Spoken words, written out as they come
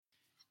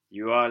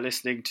You are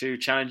listening to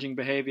Challenging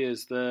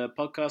Behaviours, the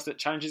podcast that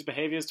challenges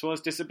behaviours towards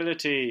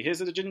disability.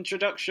 Here's an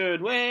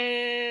introduction.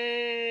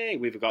 Way!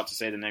 We forgot to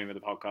say the name of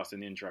the podcast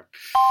in the intro.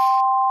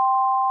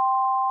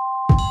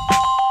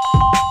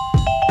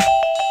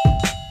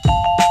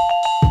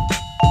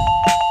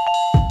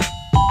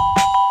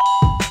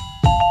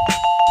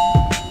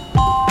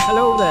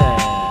 Hello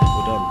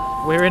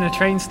there. We're in a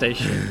train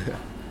station.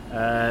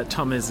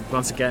 Tom is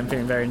once again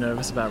feeling very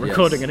nervous about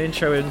recording an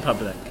intro in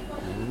public.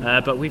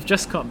 But we've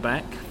just got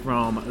back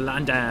from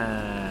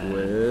London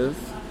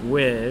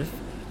with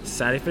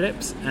Sally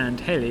Phillips and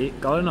Hayley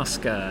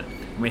Golonowska.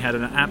 We had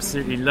an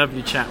absolutely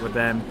lovely chat with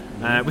them.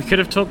 We could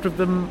have talked with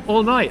them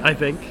all night, I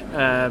think.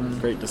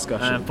 Great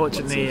discussion.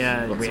 Unfortunately,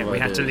 we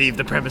had to leave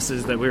the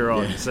premises that we were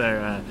on,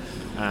 so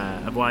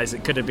otherwise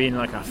it could have been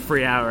like a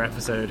 3-hour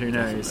episode, who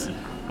knows.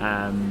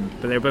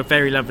 But they were both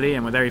very lovely,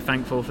 and we're very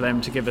thankful for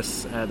them to give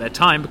us their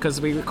time, because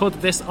we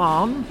recorded this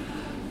on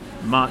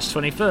March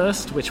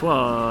 21st, which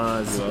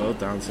was World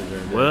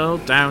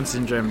Down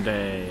Syndrome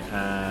Day.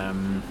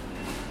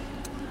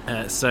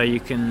 So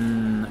you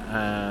can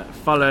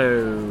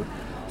follow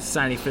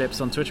Sally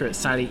Phillips on Twitter at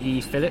Sally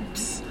E.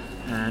 Phillips,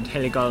 and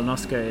Hayley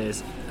Golonowska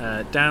is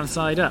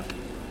Downside Up,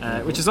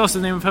 which is also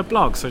the name of her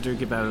blog. So do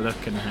give that a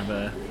look and have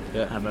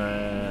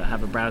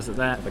a browse at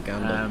that. Have a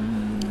gander.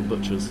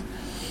 Butchers.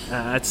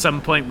 At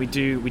some point, we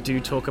do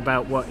talk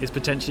about what is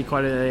potentially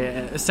quite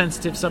a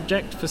sensitive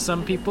subject for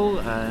some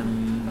people,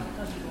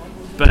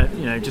 but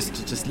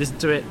just listen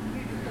to it.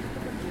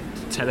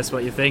 Tell us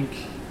what you think.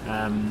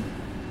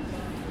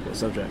 What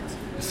subject?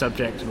 The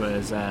subject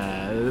was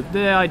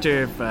the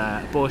idea of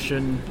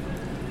abortion,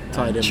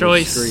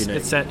 choice,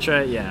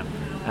 etc. Yeah,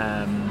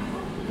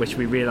 which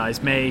we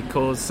realise may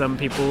cause some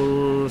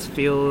people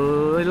feel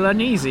a little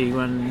uneasy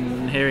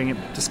when hearing it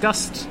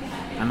discussed,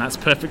 and that's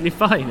perfectly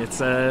fine.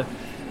 It's a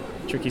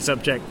tricky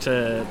subject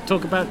to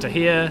talk about, to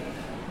hear,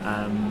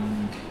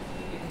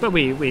 but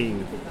we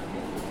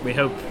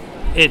hope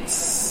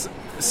it's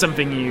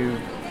something you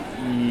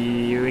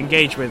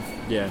engage with.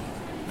 Yeah.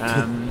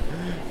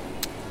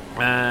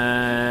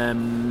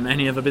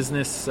 Any other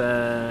business?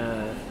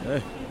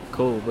 No.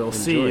 Cool. We'll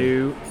see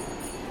you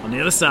on the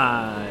other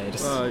side.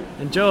 Bye.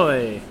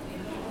 Enjoy,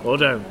 or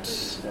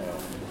don't.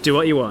 Do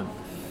what you want.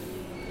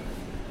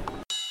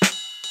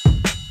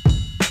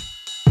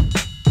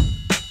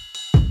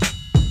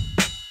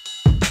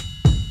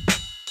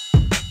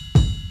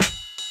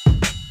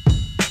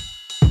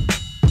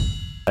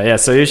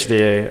 So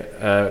usually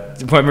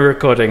when we're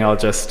recording, I'll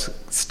just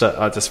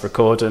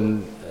record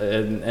and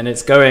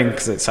it's going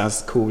because it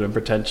sounds cool and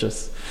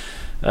pretentious.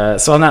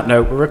 So on that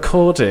note, we're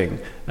recording.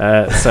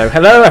 So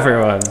hello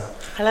everyone.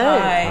 Hello.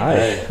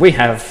 Hi. We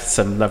have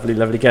some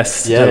lovely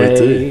guests today. Yeah, we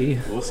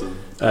do. Awesome.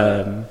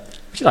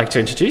 Would you like to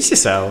introduce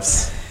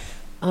yourselves?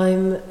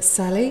 I'm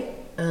Sally,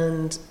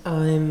 and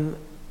I'm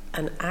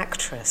an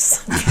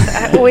actress.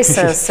 That always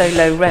sounds so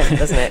low rent,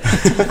 doesn't it?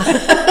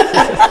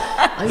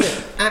 I'm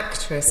an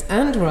actress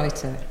and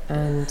writer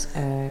and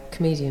a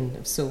comedian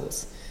of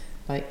sorts.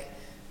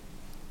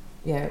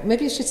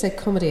 Maybe I should say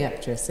comedy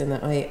actress, in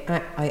that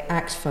I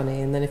act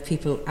funny, and then if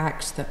people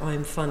act that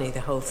I'm funny,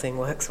 the whole thing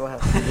works well.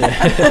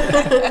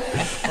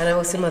 And I'm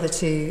also mother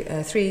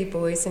to 3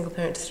 boys, single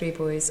parent to 3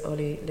 boys,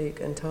 Ollie,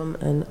 Luke and Tom,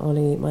 and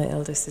Ollie, my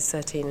eldest, is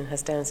 13 and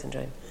has Down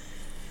syndrome.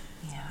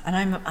 And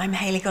I'm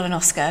Hayley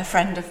Golonowska,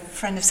 friend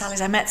of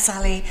Sally's. I met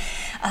Sally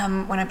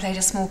when I played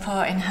a small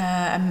part in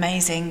her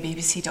amazing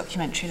BBC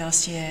documentary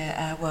last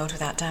year, World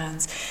Without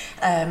Downs.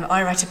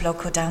 I write a blog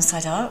called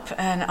Downside Up,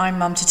 and I'm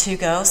mum to 2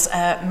 girls,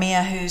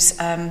 Mia, who's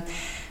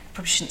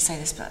probably shouldn't say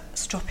this, but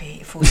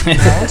stroppy,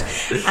 14-year-old,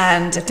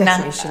 and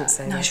definitely shouldn't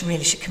say that. No, she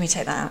really should. Can we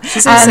take that out?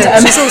 She's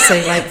also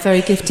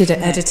very gifted at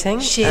editing.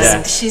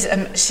 She's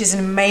an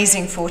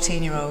amazing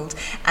 14-year-old,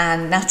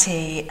 and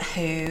Natty,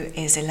 who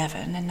is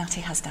 11, and Natty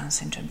has Down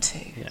syndrome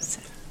too. Yeah.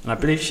 So. And I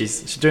believe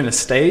she's doing a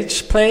stage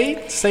show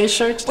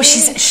today? Well,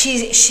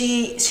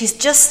 she's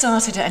just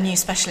started at a new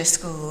specialist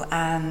school,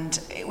 and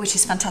which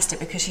is fantastic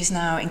because she's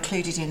now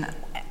included in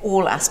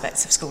all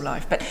aspects of school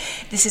life. But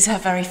this is her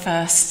very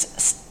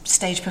first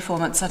stage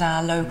performance at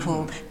our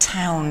local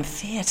town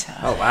theatre.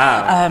 Oh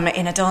wow!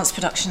 In a dance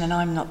production, and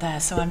I'm not there,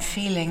 so I'm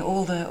feeling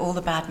all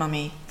the bad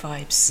mummy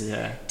vibes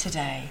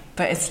today.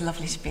 But it's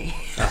lovely to be.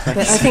 But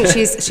I think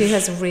she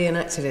has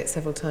reenacted it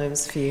several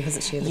times for you,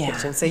 hasn't she, in the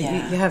kitchen? So you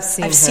have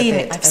seen I've her seen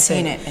bit. it. I've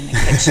seen it in the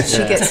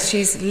kitchen.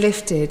 She's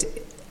lifted.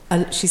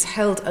 And she's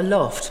held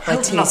aloft by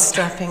 2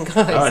 strapping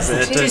guys.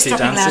 Oh, She's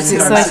strapping lads. She's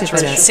excited for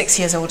that. 6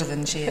 years older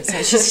than she is.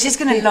 So she's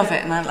going to love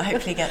it, and I'll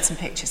hopefully get some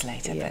pictures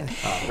later. Yeah.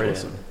 Oh, brilliant.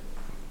 Awesome.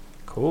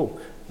 Cool.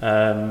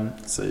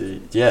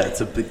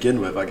 To begin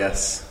with, I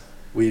guess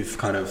we've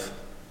kind of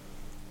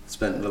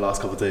spent the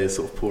last couple of days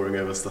sort of poring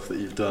over stuff that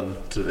you've done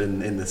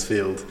in this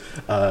field,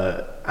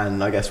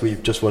 and I guess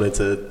we've just wanted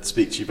to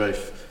speak to you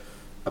both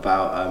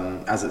about,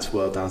 as it's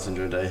World Down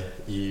Syndrome Day,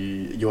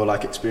 your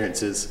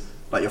experiences,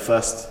 your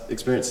first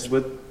experiences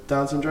with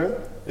Down syndrome,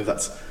 if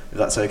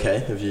that's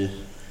okay, if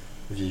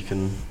you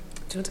can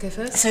Do you want to go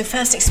first? So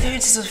first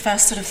experiences or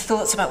first sort of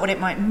thoughts about what it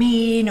might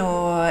mean,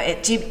 or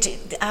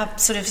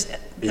sort of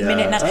the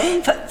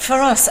minute. For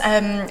us,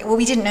 well,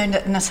 we didn't know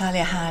that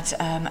Natalia had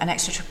an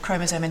extra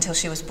chromosome until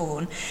she was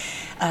born.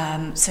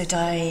 So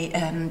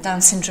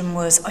Down syndrome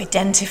was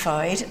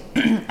identified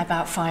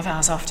about 5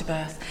 hours after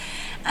birth.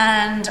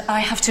 And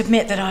I have to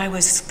admit that I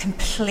was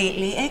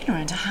completely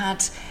ignorant. I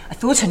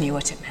thought I knew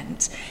what it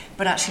meant,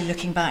 but actually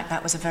looking back,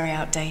 that was a very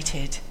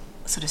outdated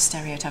sort of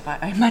stereotype.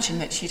 I imagine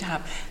that she'd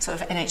have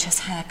sort of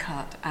NHS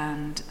haircut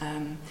and...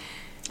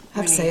 I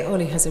have to say,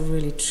 Ollie has a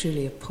really,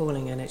 truly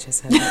appalling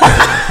NHS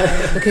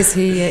haircut because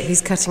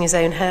he's cutting his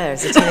own hair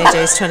as a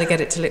teenager. He's trying to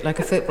get it to look like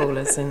a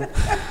footballer's and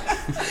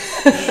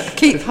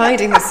keep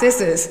hiding the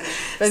scissors.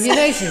 But have you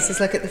noticed, it's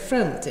like at the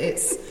front,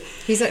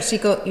 he's actually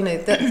got,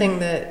 that thing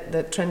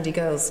that trendy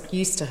girls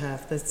used to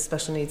have, the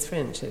special needs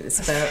fringe. It's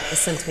about 1.5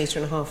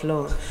 centimetres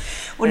long.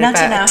 Well,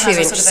 Natty now has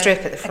a sort of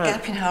strip at the front. A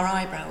gap in her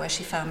eyebrow where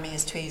she found me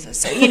as tweezers.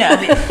 So,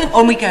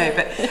 on we go.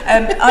 But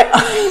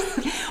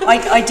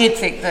I did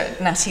think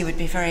that Natty would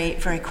be very,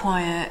 very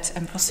quiet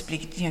and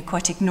possibly,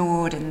 quite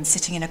ignored and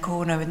sitting in a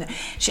corner.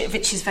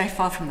 But she's very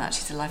far from that.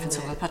 She's a life and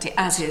soul of the party,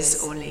 as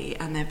is Ollie,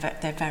 and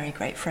they're very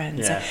great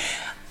friends. Yeah. So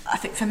I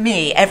think for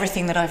me,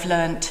 everything that I've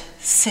learnt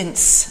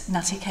since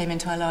Natty came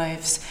into our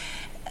lives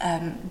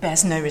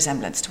bears no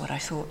resemblance to what I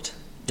thought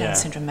Down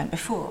syndrome meant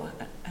before.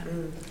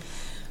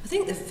 I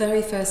think the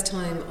very first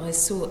time I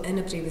saw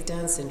anybody with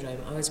Down syndrome,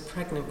 I was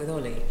pregnant with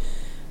Ollie,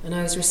 and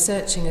I was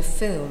researching a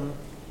film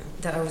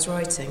that I was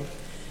writing,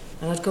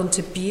 and I'd gone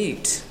to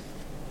Bute.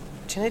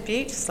 Do you know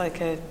Bute? It's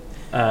like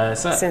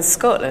it's in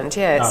Scotland,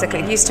 yeah.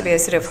 It used to be a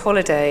sort of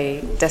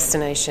holiday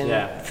destination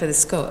for the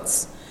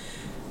Scots.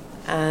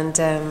 And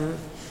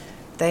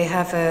they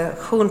have a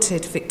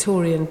haunted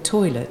Victorian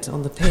toilet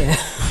on the pier.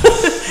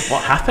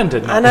 What happened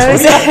in that? And I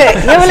was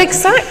well,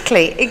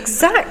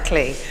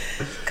 exactly.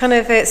 Kind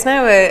of, it's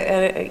now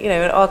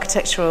an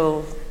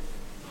architectural,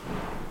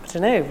 I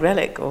don't know,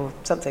 relic or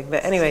something.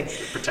 But anyway,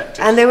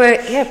 Protected. And they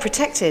were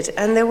protected,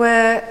 and there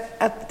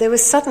were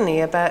suddenly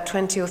about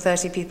 20 or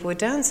 30 people with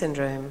Down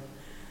syndrome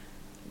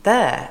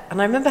there.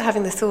 And I remember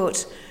having the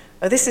thought,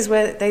 oh, this is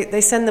where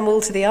they send them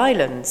all to the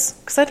islands,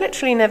 because I'd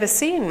literally never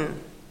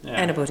seen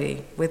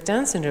anybody with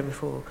Down syndrome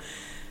before.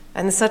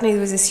 And suddenly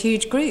there was this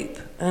huge group,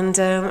 and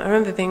I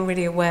remember being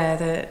really aware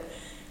that,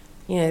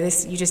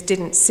 you just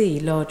didn't see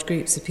large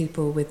groups of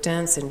people with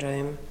Down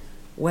syndrome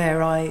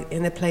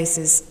in the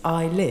places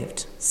I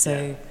lived.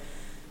 So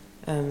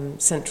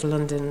central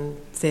London,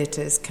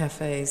 theatres,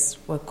 cafes,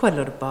 well, quite a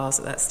lot of bars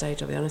at that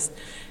stage, I'll be honest.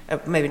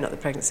 Maybe not the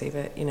pregnancy,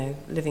 but,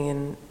 living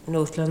in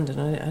North London,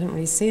 I didn't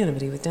really see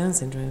anybody with Down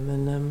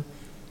syndrome.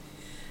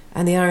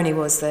 And the irony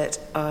was that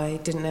I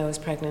didn't know I was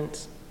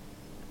pregnant.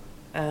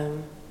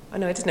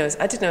 I did know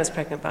I was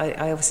pregnant, but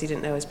I obviously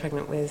didn't know I was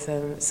pregnant with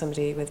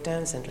somebody with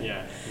Down syndrome.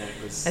 Yeah,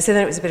 it was... And so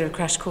then it was a bit of a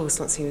crash course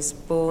once he was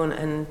born,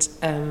 and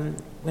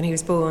when he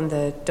was born,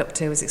 the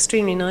doctor was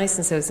extremely nice,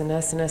 and so was the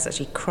nurse. The nurse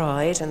actually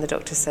cried, and the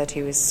doctor said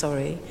he was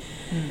sorry.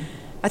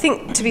 I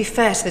think, to be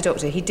fair to the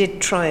doctor, he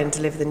did try and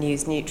deliver the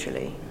news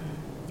neutrally.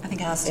 I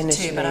think ours did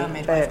too, but our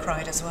midwife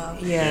cried as well.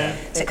 Yeah.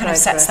 So it kind of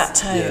sets that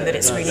tone that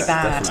it's really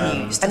bad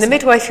news. And the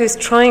midwife who was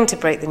trying to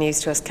break the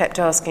news to us kept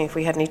asking if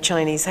we had any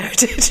Chinese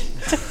heritage.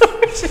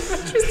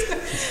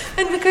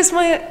 And because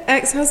my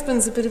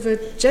ex-husband's a bit of a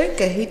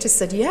joker, he just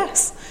said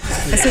yes.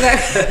 So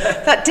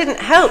that didn't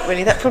help,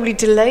 really. That probably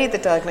delayed the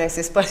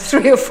diagnosis by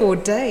 3 or 4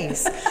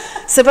 days.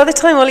 So by the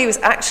time Ollie was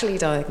actually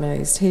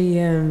diagnosed, he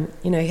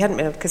hadn't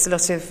been, because a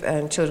lot of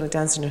children with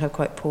Down syndrome have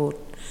quite poor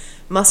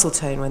muscle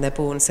tone when they're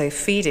born, so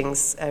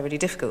feeding's really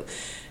difficult.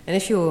 And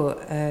if you're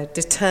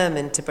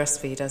determined to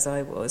breastfeed, as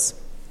I was,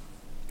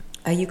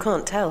 you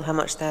can't tell how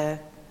much they're...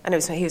 And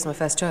he was my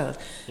first child.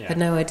 Had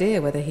no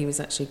idea whether he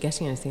was actually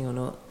getting anything or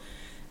not.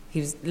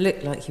 He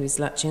looked like he was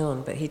latching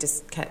on, but he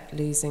just kept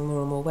losing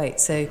more and more weight.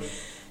 So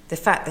the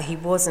fact that he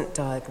wasn't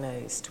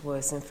diagnosed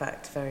was, in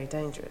fact, very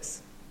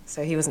dangerous.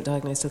 So he wasn't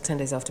diagnosed till 10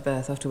 days after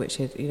birth,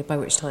 by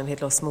which time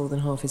he'd lost more than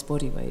half his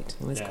body weight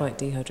and was quite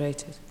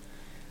dehydrated.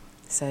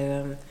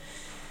 So,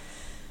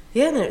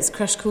 it was a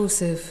crash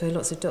course of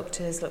lots of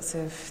doctors, lots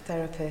of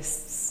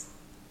therapists.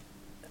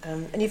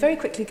 And you very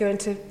quickly go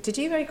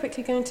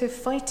into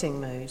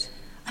fighting mode?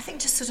 I think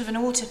just sort of an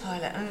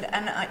autopilot.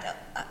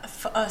 And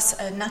for us,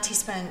 Natty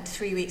spent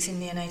 3 weeks in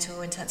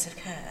neonatal intensive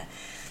care.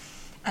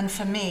 And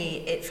for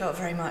me, it felt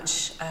very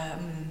much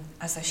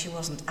as though she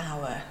wasn't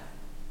our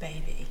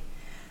baby.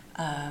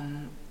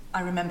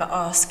 I remember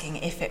asking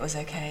if it was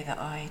okay that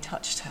I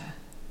touched her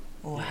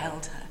or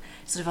held her,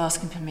 sort of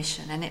asking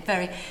permission. And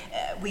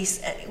we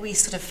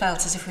sort of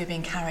felt as if we were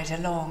being carried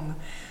along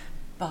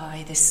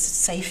by this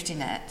safety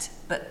net.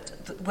 But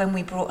when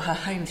we brought her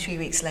home 3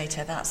 weeks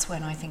later, that's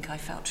when I think I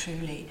felt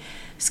truly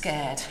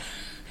scared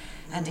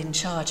and in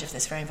charge of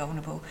this very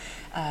vulnerable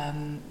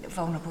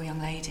young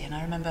lady. And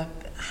I remember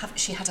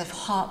she had a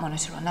heart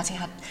monitor on. Natty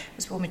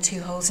was born with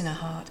 2 holes in her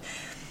heart.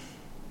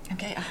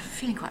 I'm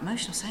feeling quite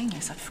emotional saying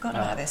this. I'd forgotten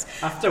about this.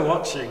 After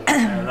watching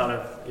a lot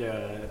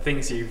of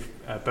things you've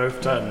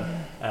both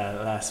done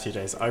the last few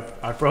days,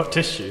 I brought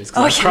tissues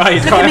because I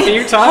cried quite a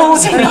few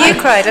times. Well, you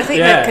cried, I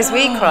think, because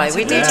we cry.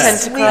 We do tend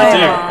to cry.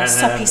 We are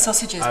soppy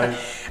sausages.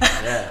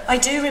 I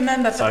do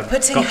remember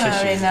putting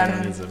her in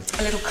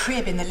a little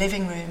crib in the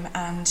living room,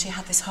 and she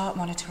had this heart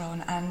monitor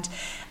on, and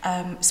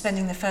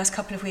spending the first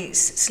couple of weeks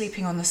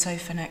sleeping on the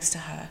sofa next to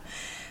her.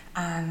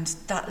 And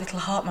that little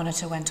heart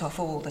monitor went off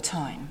all the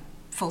time,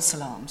 false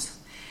alarms,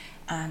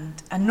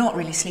 and not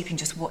really sleeping,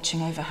 just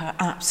watching over her,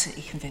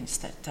 absolutely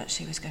convinced that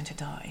she was going to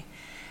die,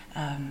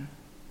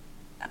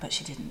 but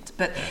she didn't.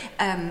 But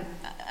and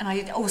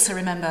I also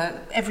remember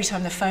every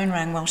time the phone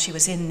rang while she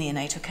was in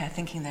neonatal care,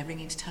 thinking they're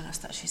ringing to tell us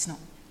that she's not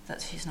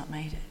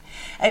made it.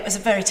 It was a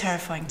very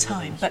terrifying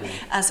time. But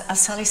as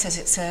Sally says,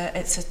 it's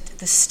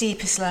the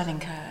steepest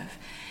learning curve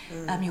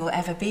you'll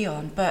ever be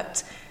on.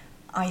 But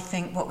I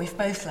think what we've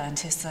both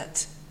learned is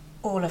that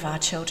all of our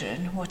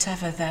children,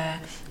 whatever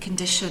their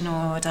condition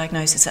or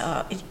diagnosis,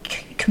 are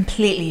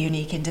completely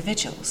unique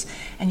individuals,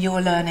 and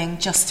you're learning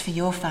just for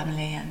your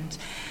family, and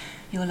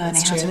you're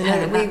learning how to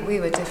parent. We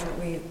were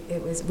different.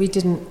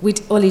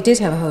 Ollie did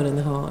have a hole in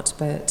the heart,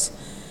 but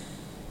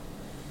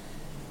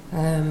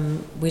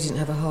we didn't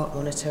have a heart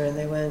monitor, and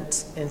they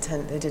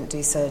didn't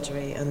do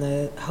surgery, and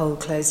the hole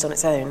closed on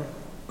its own.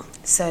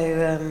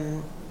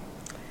 So.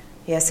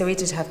 So we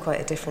did have quite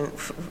a different...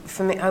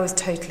 For me, I was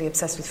totally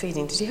obsessed with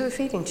feeding. Did you have a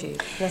feeding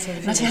tube?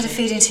 Matty had a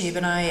feeding tube,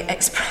 and I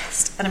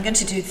expressed... And I'm going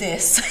to do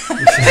this. I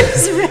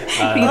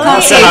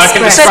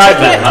can describe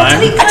that now.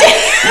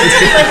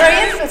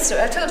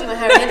 I told you my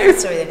Harry Enfield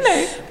story.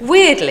 No.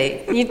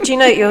 Weirdly, do you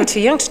know... You're too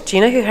young. Do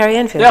you know who Harry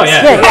Enfield is? Oh,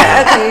 yeah.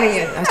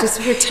 Okay. I was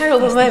just a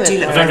terrible moment. They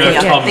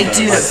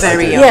do look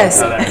very young. Yes,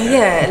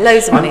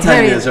 loads of money. I'm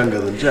 10 years younger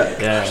than Jack.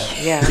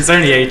 Yeah. He's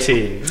only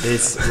 18.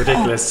 It's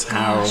ridiculous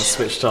how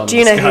switched on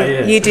this guy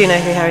is. You do know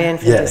who Harry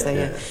Enfield is, though,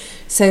 yeah.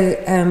 So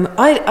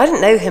I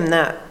didn't know him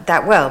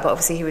that well, but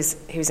obviously he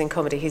was in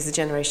comedy. He's the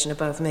generation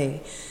above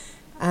me,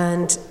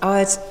 and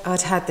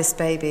I'd had this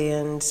baby,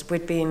 and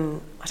we'd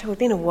been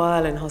a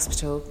while in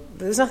hospital. But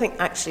there was nothing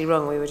actually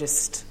wrong. We were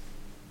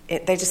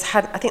they just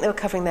had. I think they were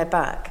covering their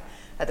back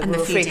at the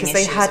Royal Free because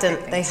they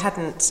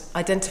hadn't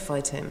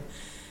identified him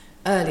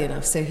early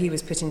enough. So he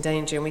was put in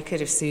danger, and we could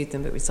have sued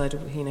them, but we decided,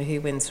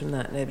 who wins from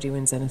that? Nobody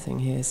wins anything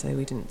here, so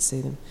we didn't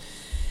sue them.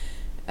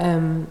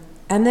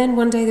 And then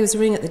one day there was a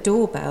ring at the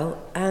doorbell,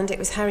 and it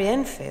was Harry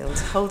Enfield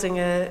holding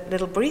a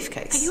little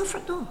briefcase. At your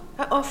front door?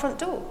 At our front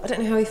door. I don't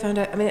know how he found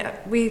out. I mean,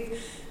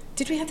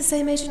 did we have the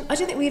same agent? I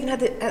don't think we even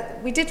had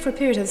we did for a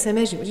period have the same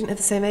agent. We didn't have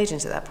the same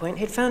agent at that point.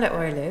 He'd found out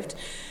where I lived,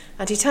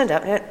 and he turned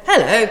up and he went,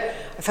 "Hello,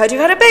 I've heard you've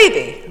had a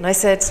baby." And I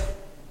said,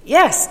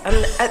 "Yes." And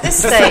at this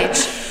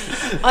stage,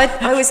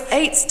 I was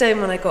 8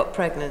 stone when I got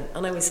pregnant,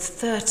 and I was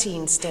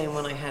 13 stone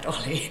when I had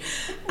Ollie,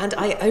 and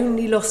I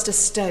only lost a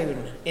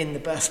stone in the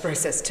birth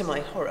process, to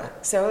my horror.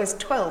 So I was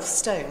 12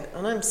 stone,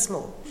 and I'm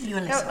small.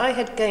 I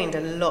had gained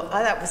a lot.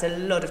 That was a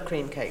lot of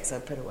cream cakes I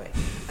put away,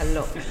 a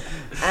lot.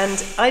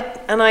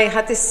 And I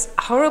had this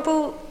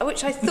horrible,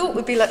 which I thought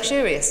would be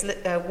luxurious,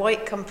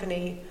 white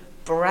company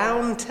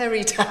brown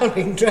terry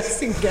toweling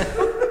dressing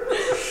gown.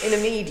 In a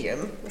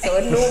medium, so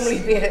I'd normally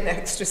be an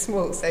extra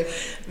small, so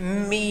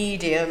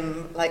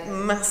medium, like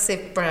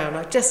massive brown.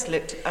 I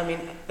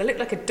looked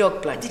like a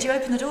dog blanket. Did you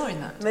open the door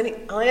in that?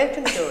 I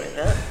opened the door in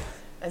that,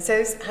 and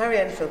so Harry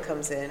Enfield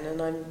comes in,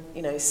 and I'm,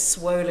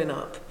 swollen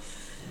up,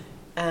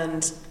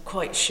 and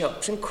quite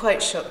shocked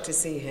to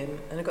see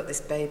him, and I got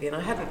this baby, and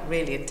I hadn't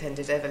really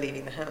intended ever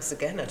leaving the house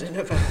again. I don't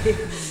know about you,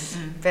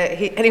 but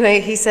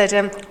he said,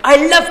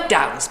 "I love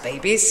Downs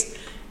babies,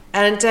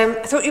 and I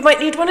thought you might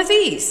need one of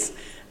these."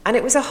 And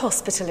it was a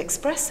hospital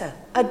expressor,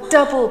 a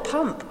double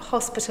pump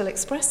hospital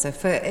expressor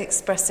for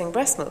expressing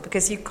breast milk,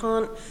 because you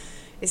can't.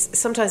 It's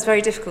sometimes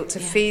very difficult to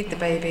feed the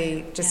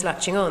baby just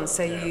latching on.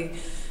 So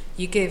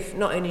you give,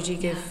 not only do you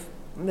give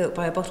milk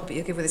by a bottle, but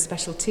you give with a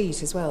special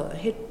teat as well.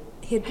 He'd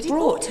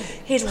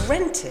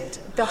rented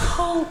the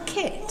whole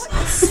kit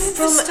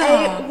from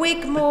a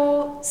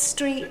Wigmore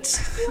Street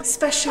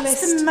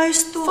specialist. That's the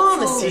most thoughtful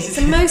pharmacy. It's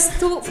the most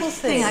thoughtful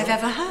thing I've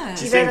ever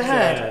heard. You've ever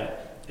heard.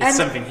 It's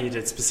something he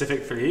did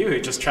specific for you, who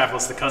just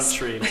travels the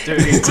country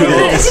doing it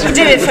tours. He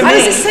did it for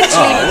me.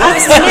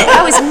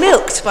 I was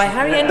milked by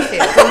Harry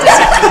Enfield.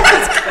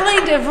 It's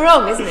kind of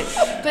wrong, isn't it?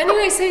 But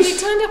anyway, so he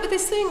turned up with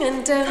this thing,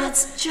 and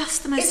that's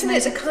just the most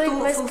amazing,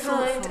 most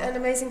kind and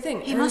amazing thing.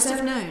 He must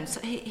have known.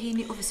 So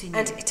he obviously knew.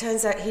 And it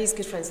turns out he's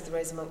good friends with the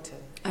Rosa Monckton,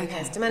 who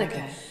has Domenica.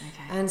 Okay.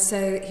 And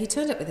so he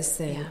turned up with this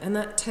thing, and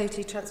that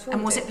totally transformed.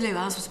 And was it blue?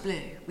 Ours was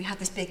blue. We had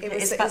this big.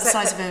 It's about the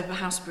size of a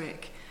house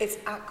brick. It's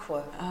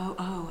aqua.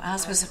 Oh,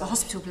 ours was a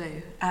hospital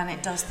blue, and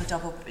it does the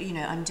double,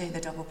 I'm doing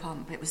the double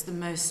pump. It was the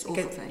most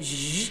awful thing.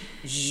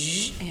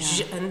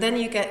 And then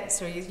you get,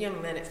 sorry, you young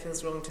men, it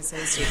feels wrong to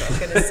say to you, but I'm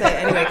going to say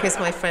it anyway because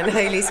my friend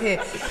Hayley's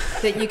here,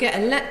 that you get a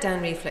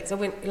letdown reflex.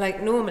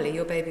 Normally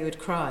your baby would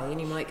cry,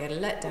 and you might get a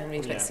letdown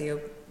reflex,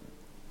 so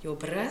your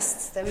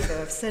breasts. There we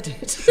go, I've said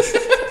it.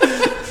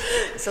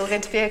 It's all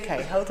going to be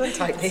okay. Hold on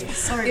tightly.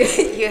 Sorry.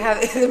 You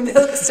have the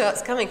milk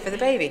starts coming for the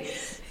baby.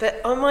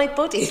 But on my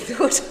body,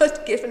 thought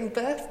I'd given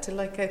birth to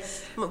like a...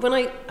 When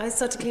I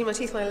started to clean my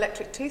teeth with an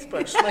electric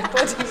toothbrush, my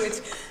body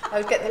I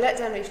would get the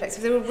letdown reflex.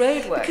 If there were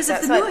roadworks Because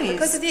of the noise?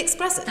 Because of the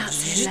expressor.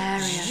 That's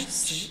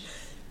hilarious.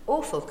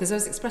 Awful, because I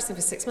was expressing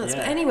for 6 months.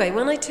 Yeah. But anyway,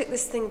 when I took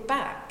this thing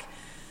back,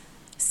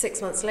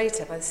 6 months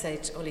later, by the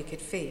stage Ollie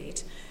could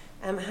feed,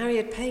 Harry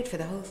had paid for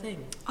the whole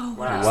thing. Oh,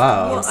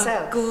 Wow. What a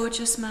Himself.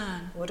 gorgeous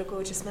man. What a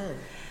gorgeous man.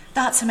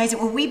 That's amazing.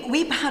 Well,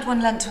 we had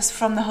one lent to us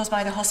from the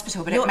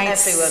hospital, but Not it made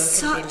everyone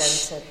can be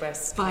such lent a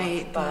breast by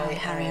Harry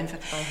Harry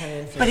Enfield.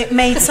 Enfield. But it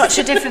made such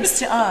a difference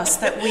to us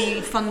that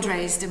we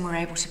fundraised and were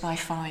able to buy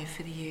 5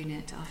 for the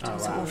unit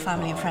afterwards. All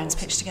family and friends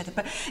pitched together.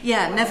 But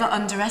yeah, never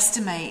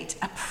underestimate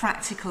a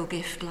practical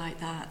gift like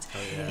that.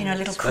 You know, a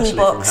little Especially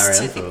cool from box Harry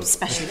to Enfield.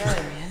 especially from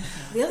Harry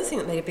Enfield. The other thing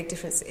that made a big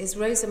difference is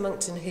Rosa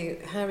Monckton, who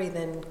Harry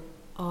then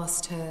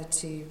asked her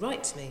to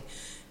write to me,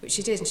 which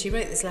she did, and she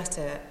wrote this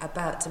letter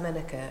about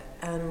Domenica.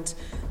 And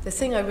the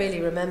thing I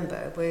really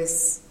remember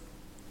was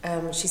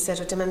she said,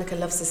 Domenica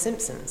loves The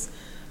Simpsons.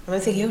 And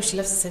I'm thinking, she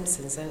loves The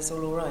Simpsons, then it's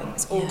all right.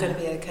 It's all going to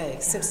be okay.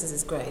 Simpsons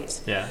is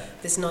great. Yeah.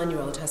 This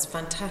 9-year-old has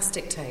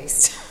fantastic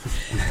taste.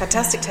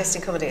 Fantastic taste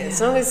in comedy. As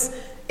long as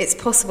it's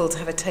possible to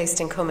have a taste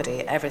in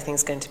comedy,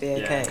 everything's going to be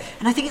okay.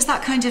 And I think it's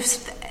that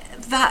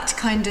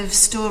kind of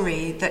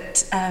story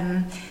that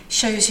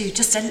shows you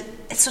just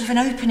it's sort of an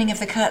opening of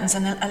the curtains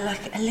and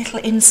a little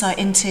insight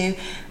into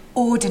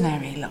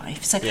ordinary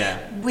life. So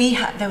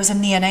there was a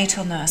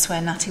neonatal nurse where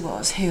Natty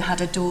was, who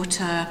had a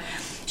daughter.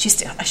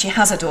 She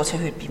has a daughter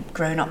who had been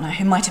grown up now,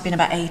 who might have been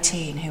about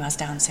 18, who has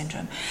Down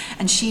syndrome,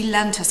 and she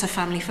lent us a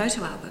family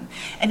photo album,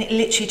 and it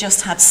literally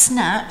just had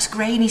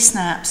grainy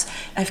snaps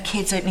of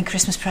kids opening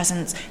Christmas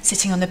presents,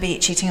 sitting on the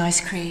beach eating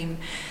ice cream,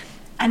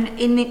 and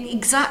in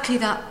exactly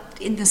that,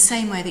 in the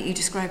same way that you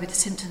describe with the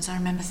Simpsons, I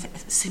remember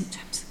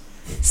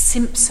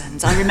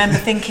Simpsons. I remember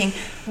thinking,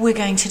 we're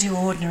going to do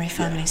ordinary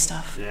family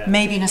stuff,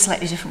 maybe in a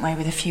slightly different way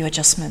with a few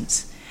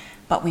adjustments,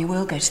 but we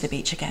will go to the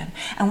beach again.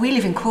 And we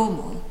live in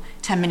Cornwall,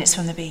 10 minutes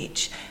from the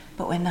beach,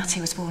 but when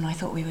Natty was born, I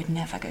thought we would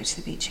never go to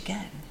the beach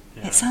again.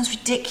 Yeah. It sounds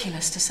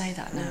ridiculous to say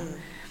that now,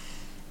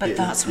 but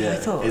that's what I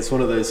thought. It's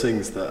one of those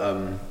things that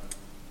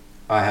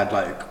I had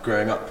like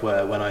growing up,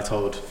 where when I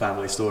told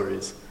family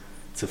stories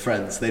to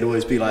friends, they'd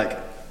always be like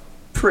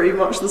pretty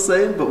much the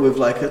same, but with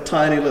like a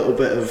tiny little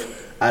bit of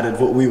added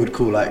what we would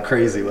call like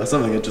crazy, where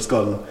something had just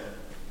gone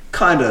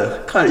kind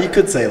of you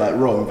could say like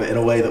wrong, but in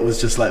a way that was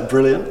just like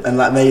brilliant, and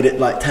that made it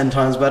like 10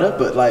 times better.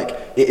 But like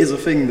it is a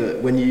thing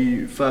that when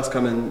you first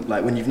come in,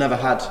 like when you've never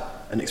had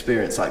an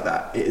experience like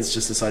that, it is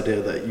just this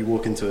idea that you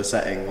walk into a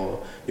setting, or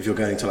if you're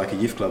going to like a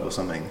youth club or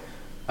something,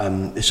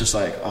 it's just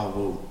like, oh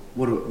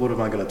well, what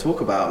am I going to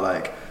talk about?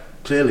 Like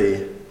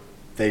clearly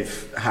they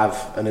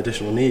have an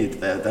additional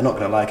need, they're not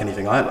going to like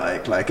anything I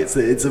like it's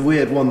a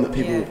weird one that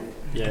people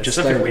just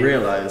don't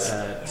realise.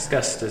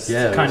 Discussed as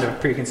kind of a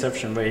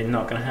preconception where you're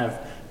not going to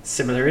have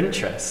similar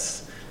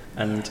interests,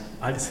 and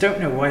I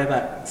don't know where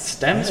that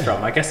stems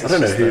from. I guess it's I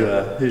don't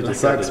know who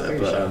decided it,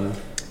 but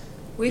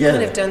we've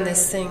kind of done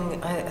this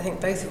thing. I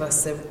think both of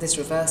us, this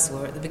reversal,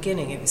 where at the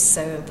beginning it was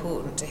so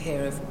important to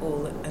hear of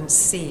all and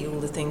see all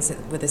the things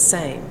that were the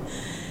same,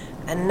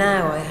 and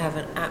now I have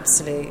an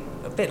absolute,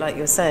 a bit like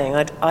you're saying,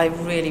 I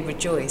really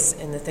rejoice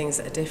in the things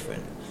that are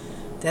different.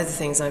 The other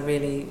things I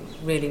really,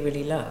 really,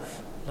 really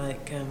love,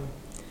 like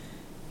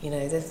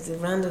the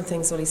random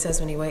things Ollie says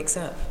when he wakes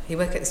up. He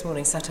woke up this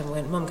morning, sat up and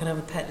went, "Mum, can I have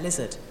a pet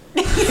lizard?"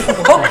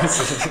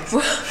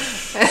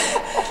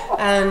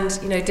 And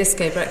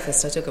disco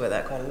breakfast, I talk about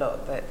that quite a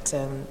lot, but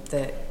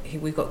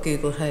we've got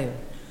Google Home,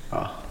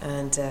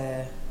 and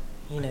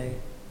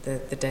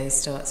the day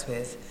starts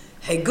with,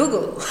 "Hey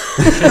Google,"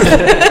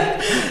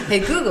 "Hey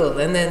Google,"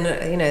 and then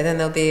then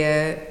there'll be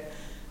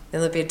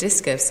a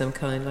disco of some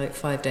kind, like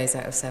 5 days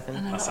out of 7.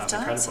 And a lot of dancing.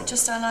 Incredible.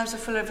 Just our lives are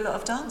full of a lot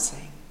of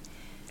dancing.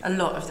 A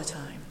lot of the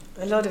time.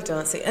 A lot of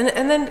dancing.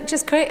 And then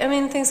just great,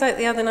 things like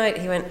the other night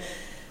he went,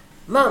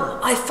 "Mum,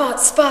 I fart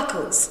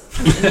sparkles."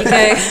 And you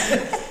go,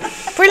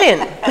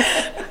 brilliant.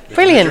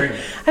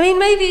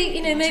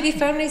 Maybe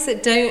families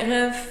that don't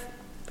have,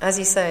 as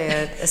you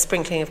say, a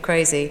sprinkling of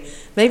crazy,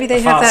 maybe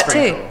they have that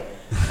sprinkle. too.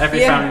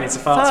 Every family needs a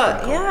fart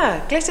sprinkle. Yeah,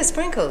 glitter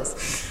sprinkles.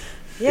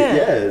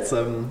 Yeah, it's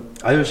I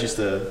always used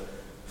to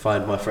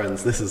find my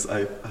friends,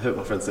 I hope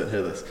my friends don't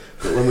hear this,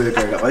 but when we were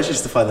growing up, I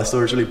used to find their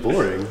stories really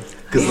boring,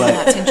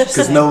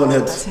 because no one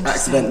had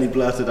accidentally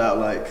blurted out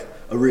like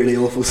a really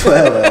awful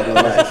swear word,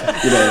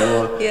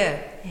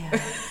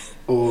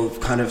 or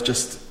kind of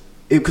just,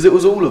 because it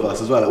was all of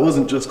us as well, it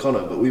wasn't just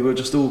Connor, but we were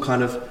just all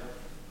kind of,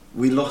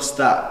 we lost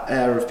that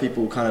air of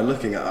people kind of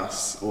looking at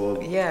us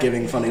or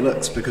giving funny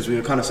looks, because we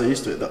were kind of so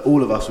used to it that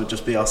all of us would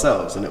just be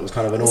ourselves, and it was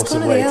kind of an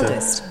awesome way Connor the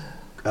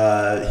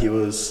eldest? He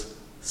was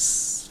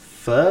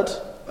third.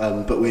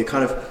 But we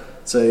kind of,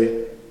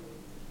 so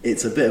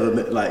it's a bit of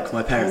a, like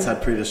my parents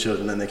had previous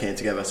children and they came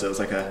together, so it was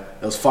like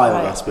it was 5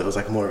 of us, but it was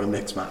like more of a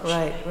mixed match.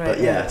 Right.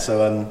 But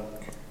so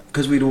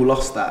because we'd all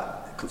lost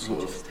that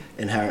sort of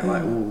inherent,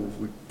 like, oh,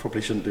 we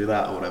probably shouldn't do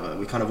that or whatever.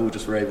 We kind of all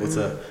just were able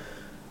to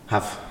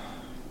have,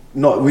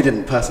 we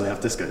didn't personally have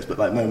discos, but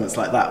like moments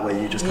like that where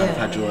you just kind of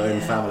had your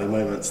own family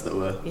moments that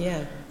were...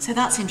 Yeah. So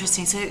that's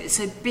interesting.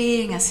 So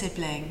being a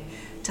sibling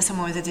to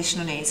someone with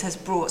additional needs has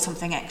brought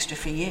something extra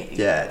for you.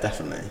 Yeah,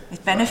 definitely.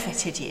 It's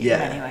benefited you in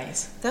many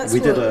ways. That's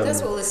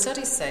what all the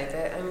studies say,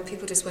 that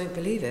people just won't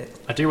believe it.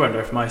 I do wonder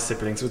if my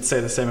siblings would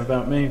say the same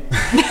about me.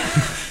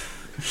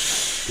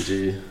 Did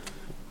you?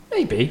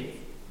 Maybe.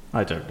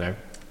 I don't know.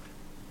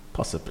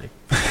 Possibly.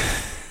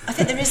 I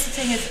think there is the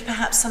thing of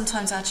perhaps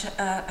sometimes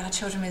our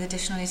children with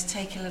additional needs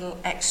take a little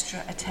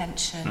extra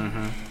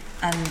attention.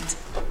 And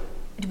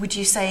would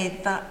you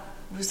say that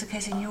was the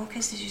case in your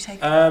case? Did you take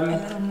a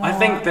little more? I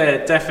think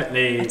that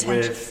definitely attention?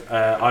 with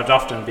I'd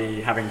often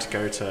be having to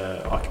go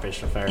to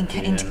occupational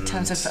therapy in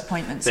terms of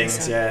appointments things,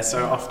 and stuff.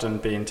 so often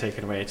being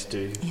taken away to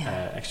do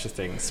extra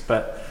things.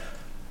 But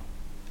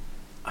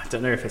I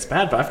don't know if it's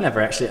bad, but I've never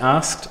actually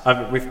asked. I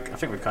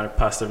think we've kind of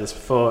passed over this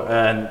before,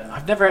 and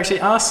I've never actually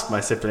asked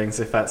my siblings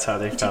if that's how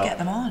they felt. Did you get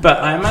them on?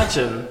 But I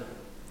imagine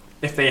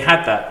if they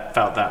had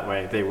felt that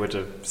way, they would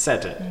have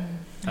said it.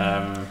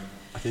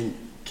 I think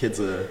kids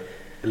are,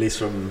 at least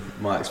from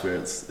my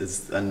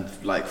experience, and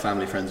like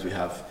family friends we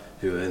have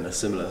who are in a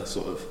similar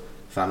sort of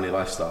family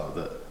lifestyle,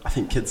 that I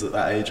think kids at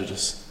that age are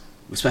just,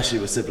 especially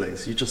with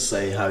siblings, you just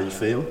say how you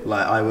feel.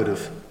 Like I would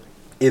have,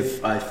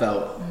 if I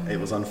felt it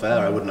was unfair,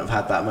 I wouldn't have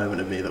had that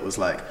moment of me that was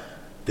like,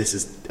 this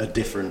is a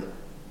different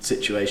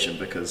situation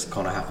because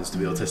Connor happens to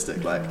be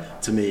autistic.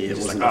 Like to me, it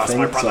wasn't a thing.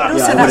 But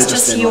also that's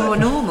just your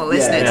normal,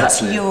 isn't it?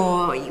 That's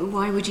your.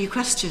 Why would you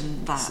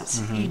question that?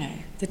 You know,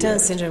 the Down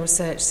syndrome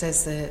research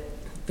says that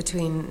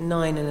between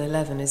 9 and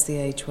 11 is the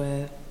age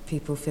where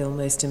people feel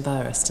most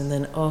embarrassed, and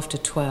then after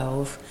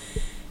 12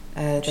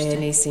 they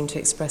only seem to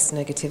express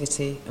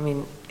negativity. I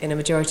mean, in a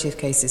majority of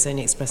cases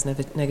only express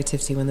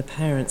negativity when the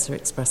parents are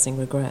expressing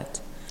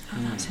regret.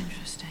 Oh, that's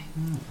interesting.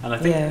 And I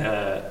think,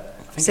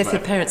 so if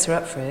your parents are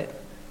up for it.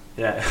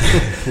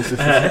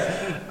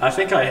 I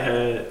think I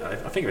heard,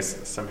 I think it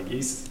was something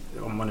you,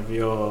 on one of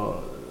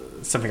your,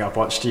 something I've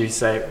watched you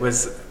say,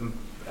 was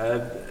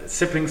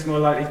siblings more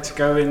likely to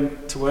go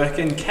into work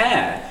in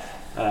care.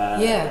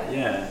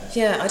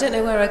 Yeah, I don't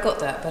know where I got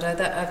that, but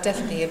I've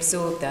definitely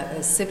absorbed that.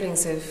 As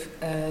siblings of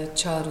a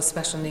child with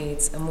special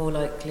needs are more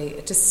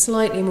likely, just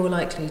slightly more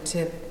likely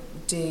to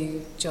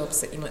do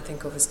jobs that you might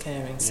think of as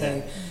caring.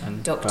 So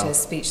doctors,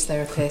 speech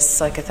therapists,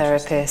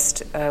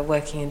 psychotherapist,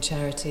 working in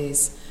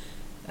charities,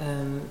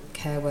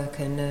 care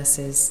worker,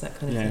 nurses, that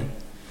kind of thing.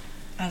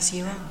 As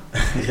you are.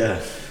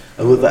 Yeah.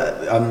 Well,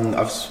 that,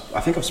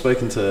 I think I've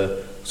spoken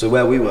to, so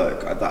where we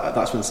work,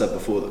 that's been said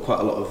before, that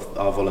quite a lot of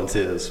our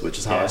volunteers, which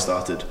is how I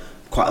started,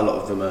 quite a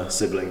lot of them are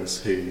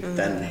siblings who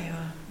then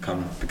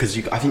come, because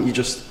I think you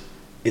just,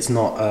 it's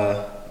not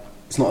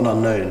an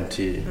unknown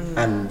to you,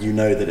 and you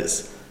know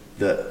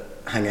that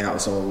hanging out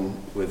with someone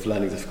with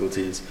learning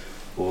difficulties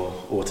or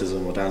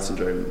autism or Down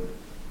syndrome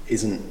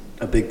isn't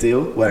a big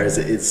deal, whereas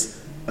it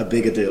is a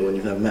bigger deal when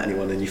you've never met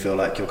anyone and you feel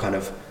like you're kind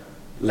of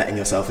letting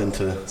yourself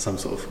into some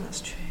sort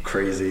of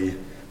crazy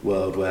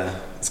world where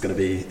it's going to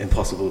be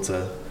impossible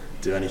to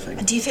do anything.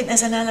 And do you think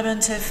there's an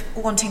element of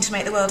wanting to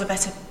make the world a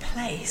better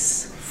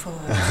place for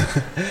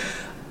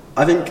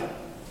I think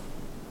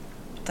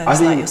those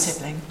like your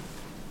sibling?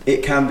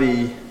 It can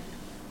be.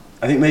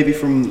 I think maybe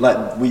from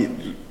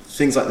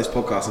things like this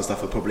podcast and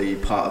stuff are probably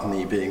part of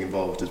me being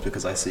involved is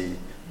because I see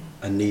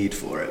a need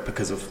for it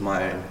because of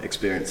my own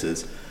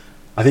experiences.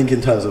 I think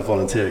in terms of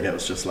volunteering, it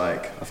was just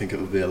like, I think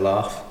it would be a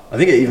laugh. I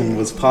think it even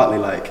was partly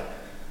like,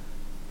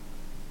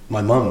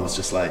 my mum was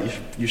just like,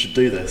 you should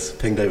do this,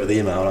 pinged over the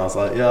email, and I was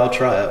like, yeah, I'll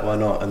try it, why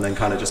not? And then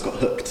kind of just got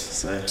hooked.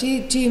 So do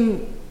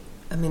you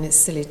I mean, it's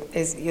silly,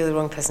 you're the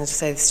wrong person to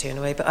say this to in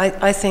a way, but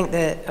I think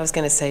that, I was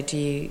going to say,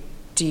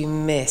 do you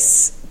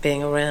miss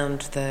being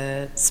around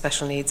the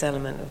special needs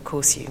element? Of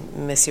course you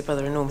miss your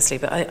brother enormously,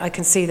 but I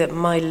can see that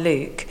my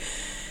Luke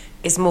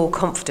is more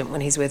confident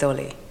when he's with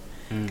Ollie.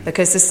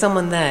 Because there's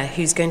someone there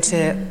who's going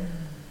to...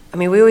 I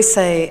mean, we always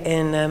say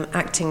in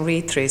acting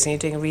read-throughs, when you're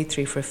doing a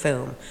read-through for a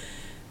film,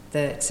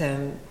 that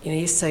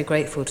you're so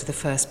grateful to the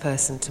first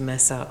person to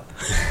mess up.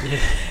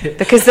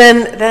 Because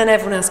then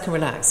everyone else can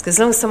relax. Because as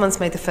long as someone's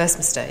made the first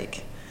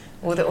mistake,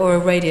 or a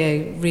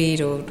radio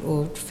read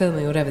or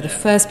filming or whatever, the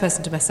first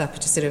person to mess up is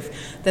just sort of...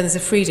 Then there's a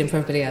freedom for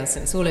everybody else,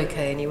 and it's all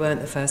okay, and you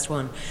weren't the first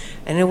one.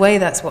 And in a way,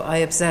 that's what I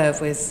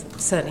observe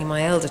with certainly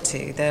my elder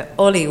two, that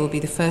Ollie will be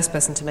the first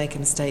person to make a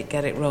mistake,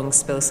 get it wrong,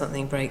 spill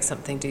something, break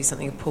something, do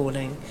something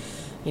appalling,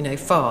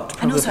 fart,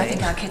 probably. And also, I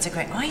think our kids are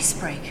great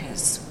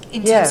icebreakers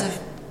in terms of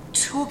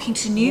talking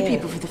to new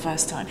people for the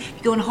first time.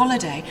 You go on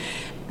holiday,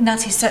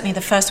 Natty's certainly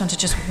the first one to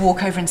just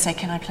walk over and say,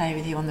 can I play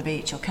with you on the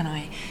beach, or can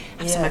I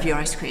have some of your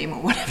ice cream,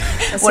 or whatever.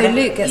 So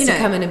Luke gets to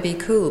come in and be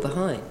cool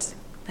behind.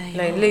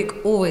 Luke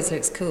always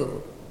looks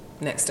cool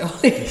next to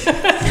Ollie.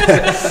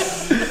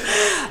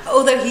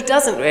 Although he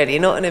doesn't really,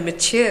 not in a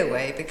mature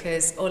way,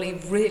 because Ollie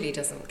really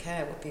doesn't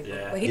care what people...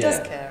 Well, he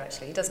does care,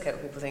 actually. He does care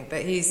what people think,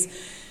 but he's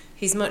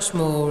much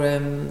more...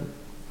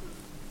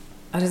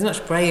 he's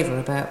much braver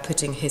about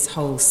putting his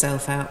whole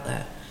self out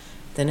there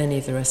than any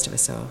of the rest of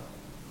us are.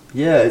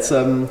 Yeah, it's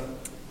an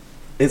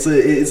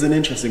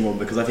interesting one,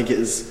 because I think it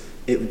was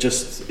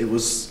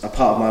a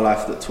part of my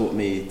life that taught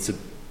me to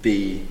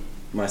be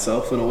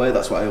myself in a way.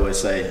 That's what I always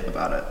say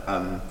about it.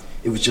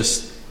 It was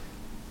just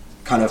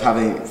kind of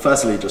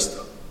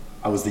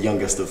I was the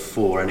youngest of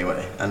 4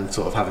 anyway, and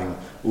sort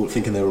of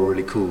thinking they were all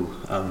really cool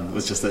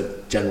was just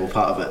a general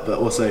part of it. But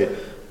also,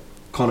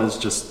 Connor's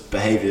just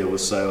behaviour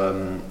was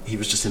so, he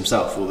was just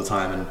himself all the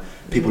time, and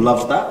people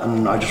loved that.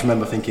 And I just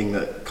remember thinking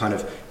that kind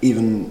of,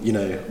 even,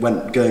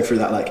 when going through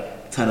that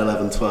like 10,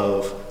 11,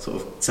 12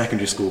 sort of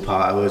secondary school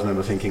part, I always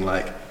remember thinking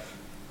like,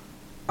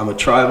 I'm going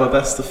to try my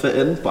best to fit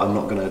in, but I'm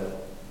not going to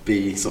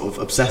be sort of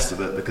obsessed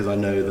with it, because I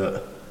know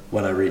that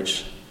when I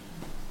reach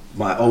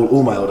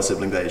all my older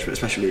siblings' age, but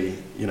especially,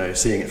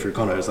 seeing it through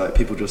Connor, is like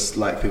people just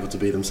like people to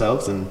be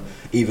themselves. And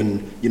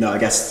even, I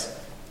guess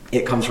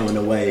it comes from, in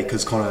a way,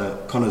 because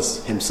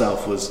Connor's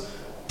himself was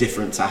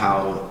different to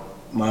how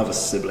my other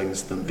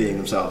siblings, them being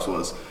themselves,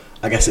 was.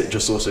 I guess it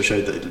just also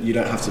showed that you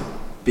don't have to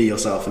be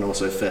yourself and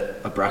also fit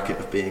a bracket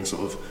of being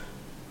sort of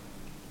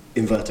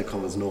inverted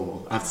commas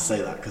normal. I have to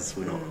say that because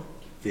we're not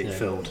being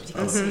filmed.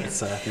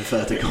 It's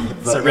inverted commas.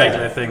 It's a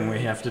regular thing we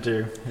have to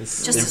do.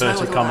 Is just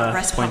inverted comma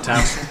point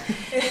out.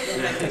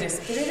 But it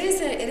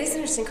is an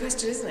interesting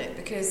question, isn't it?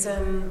 Because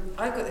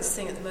I've got this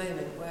thing at the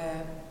moment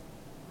where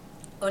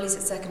Ollie's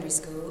at secondary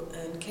school,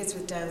 and kids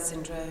with Down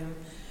syndrome,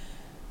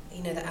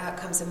 the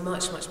outcomes are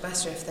much, much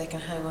better if they can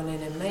hang on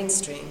in a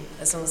mainstream,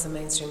 as long as the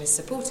mainstream is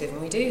supportive.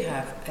 And we do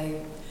have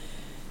a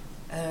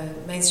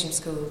mainstream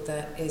school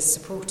that is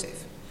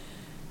supportive.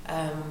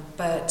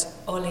 But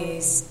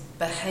Ollie's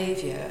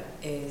behaviour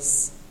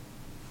is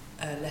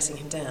letting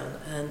him down.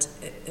 And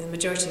in the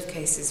majority of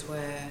cases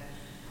where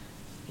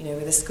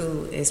the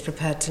school is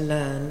prepared to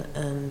learn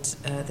and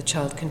the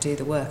child can do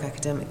the work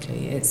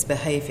academically, it's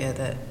behaviour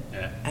that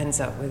ends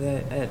up with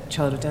a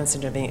child with Down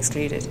syndrome being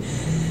excluded.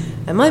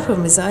 And my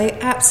problem is I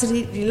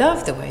absolutely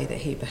love the way that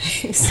he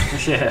behaves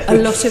a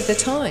lot of the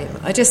time.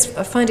 I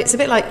find it's a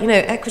bit like,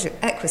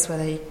 Equus, where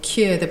they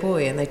cure the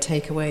boy and they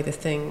take away the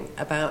thing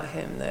about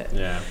him that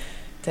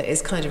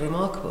is kind of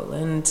remarkable.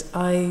 And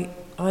I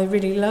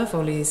really love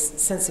Ollie's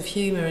sense of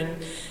humour,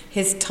 and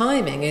his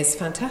timing is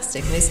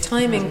fantastic. And his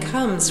timing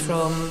comes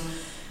from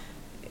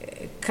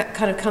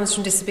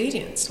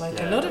disobedience,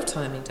 like a lot of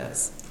timing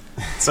does.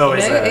 It's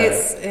always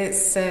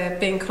it's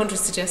being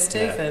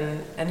contrasuggestive,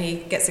 and he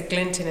gets a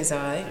glint in his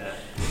eye.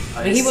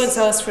 He once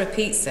asked for a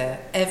pizza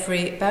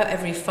about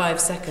every 5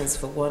 seconds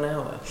for 1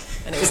 hour,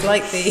 and it was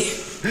like the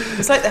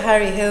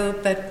Harry Hill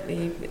bed.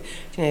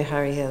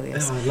 Harry Hill?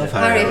 Yes. Oh, I love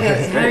Harry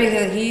Hill. Harry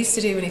Hill. He used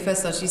to do, when he first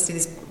started, he used to do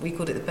this. We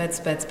called it the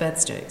beds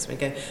jokes. We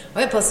go, I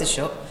went past this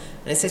shop,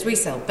 and it says we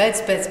sell beds.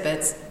 So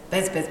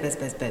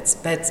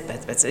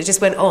it just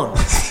went on.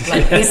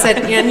 Like he said,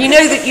 and you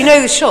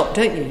know the shop,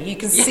 don't you? You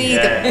can see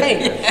the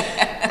pain.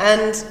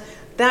 And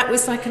that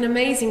was like an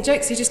amazing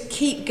joke. So you just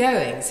keep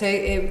going. So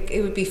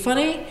it would be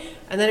funny,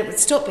 and then it would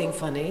stop being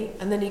funny,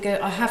 and then you go,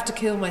 I have to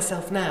kill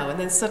myself now, and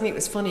then suddenly it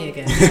was funny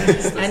again.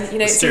 And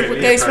it sort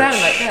of goes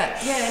around like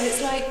that. Yeah, and it's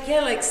like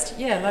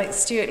like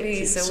Stuart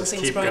Lee's All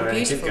Things Bright and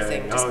Beautiful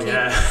thing.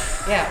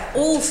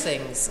 All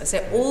things. I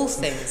say all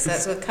things.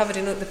 That's covered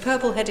in the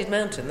purple-headed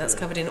mountain. That's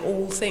covered in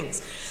all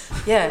things.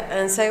 Yeah,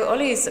 and so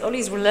Ollie's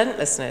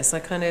relentlessness,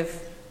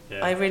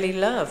 I really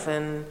love,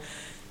 and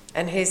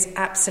his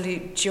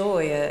absolute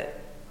joy at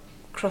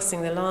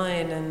crossing the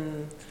line,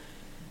 and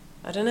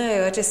I don't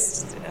know,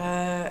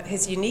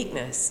 his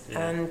uniqueness,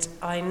 and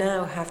I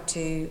now have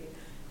to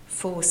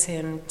force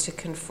him to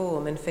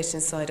conform and fit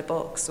inside a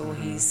box, or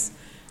he's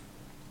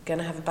going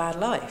to have a bad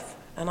life,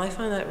 and I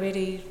find that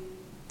really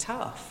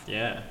tough.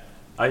 Yeah,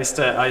 I used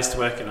to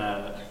work in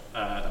a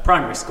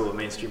primary school, a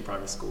mainstream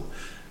primary school,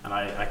 and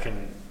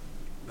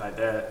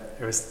it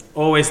was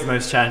always the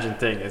most challenging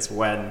thing is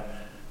when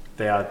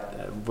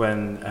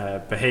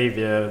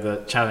behaviour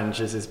that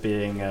challenges is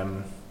being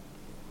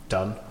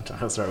done.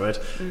 That's the right word.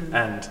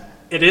 And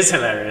it is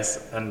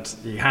hilarious, and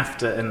you have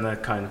to, in the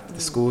kind of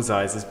the school's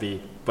eyes, at the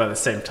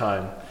same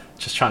time,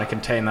 just trying to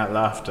contain that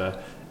laughter.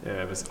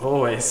 It was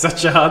always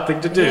such a hard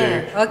thing to do.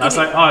 I was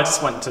like, I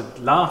just want to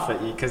laugh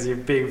at you because you're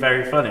being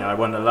very funny. I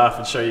want to laugh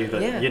and show you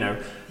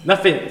that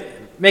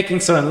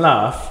making someone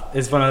laugh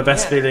is one of the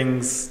best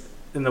feelings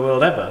in the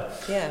world ever.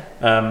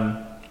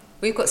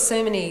 We've got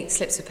so many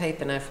slips of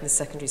paper now from the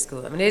secondary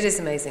school. I mean, it is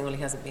amazing Ollie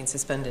hasn't been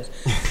suspended.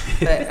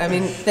 But, I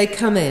mean, they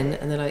come in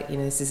and they're like,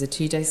 this is a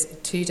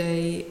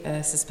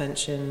two-day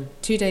suspension,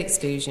 2-day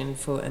exclusion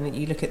and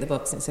you look at the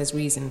box and it says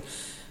reason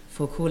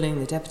for calling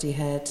the deputy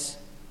head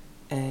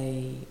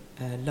a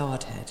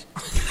lard head.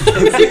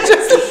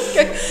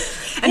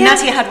 And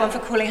Nadia had one for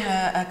calling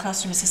her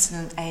classroom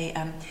assistant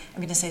I'm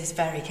going to say this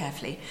very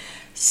carefully,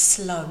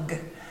 slug.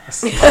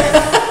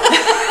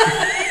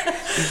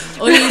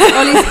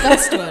 Ollie's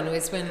best one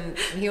was when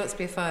he wants to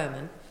be a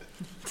fireman.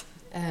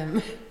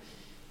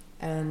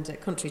 And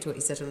contrary to what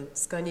he said on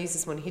Sky News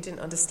this morning, he didn't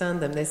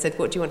understand them. They said,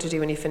 what do you want to do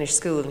when you finish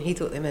school? And he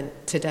thought they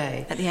meant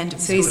today. At the end of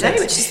so school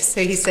day.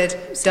 So he said,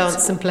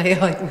 dance and play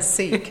hide and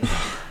seek.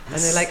 And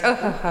they're like, oh,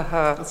 ha, ha,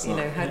 ha. That's you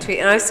know, not how to...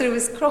 And I sort of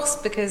was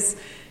cross because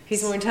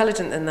he's more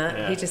intelligent than that.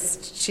 Yeah.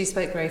 She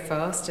spoke very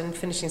fast, and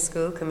finishing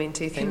school can mean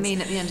two things. Can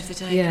mean at the end of the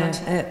day,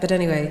 can't it? But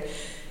anyway,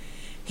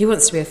 he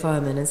wants to be a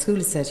fireman, and school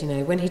has said, you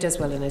know, when he does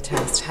well in a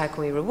test, how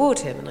can we reward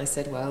him? And I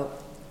said, well,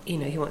 you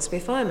know, he wants to be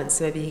a fireman,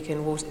 so maybe he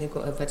can water... They've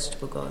got a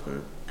vegetable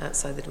garden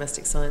outside the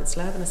domestic science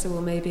lab, and I said,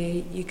 well,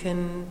 maybe you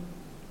can...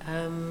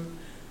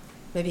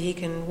 maybe he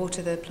can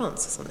water the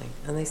plants or something.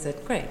 And they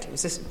said, great. It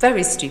was just a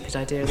very stupid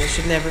idea, and they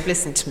should never have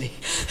listened to me.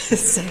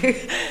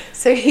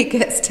 So he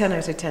gets 10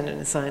 out of 10 in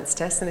a science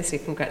test, and they say,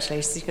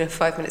 congratulations, you can have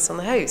 5 minutes on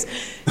the hose.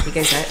 He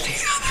goes out,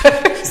 plays on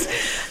the hose.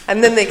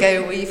 And then they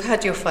go, well, you've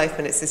had your 5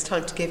 minutes, it's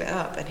time to give it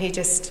up. And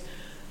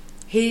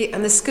he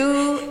and the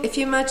school, if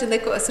you imagine,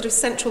 they've got a sort of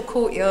central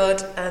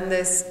courtyard, and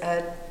there's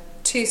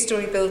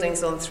 2-storey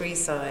buildings on 3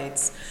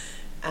 sides,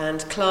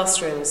 and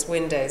classrooms,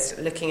 windows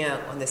looking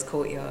out on this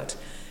courtyard.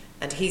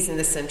 And he's in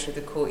the centre of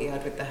the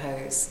courtyard with the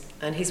hose,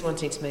 and he's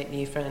wanting to make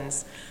new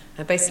friends.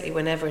 And basically,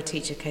 whenever a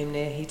teacher came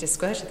near, he just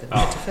squirted them.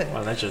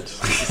 Well, legend.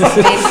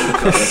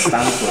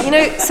 You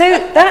know, so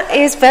that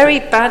is very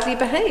badly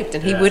behaved,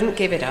 and he Yeah. wouldn't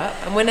give it up.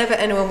 And whenever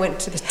anyone went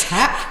to the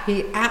tap,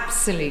 he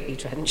absolutely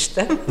drenched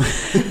them.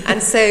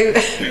 And so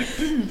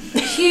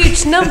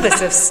huge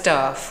numbers of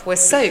staff were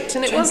soaked,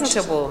 and it wasn't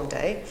a warm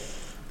day.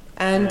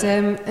 And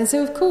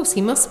so, of course,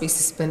 he must be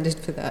suspended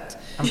for that.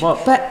 And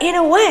what? But in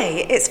a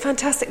way, it's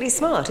fantastically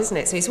smart, isn't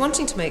it? So he's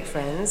wanting to make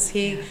friends.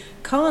 He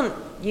can't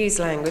use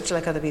language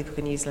like other people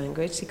can use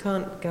language. He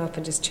can't go up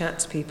and just chat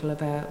to people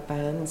about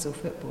bands or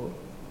football.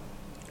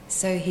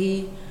 So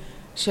he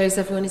shows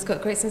everyone he's got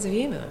a great sense of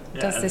humour.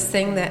 Yeah, Does this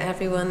thing that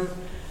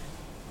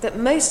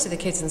most of the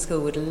kids in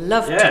school would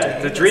love to do. Yeah,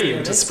 the let's be dream, to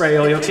honest. spray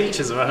all your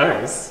teachers with a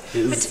hose.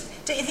 But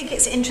don't you think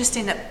it's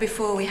interesting that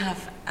before we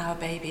have our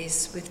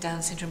babies with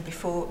Down syndrome,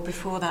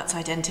 before that's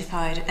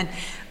identified,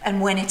 and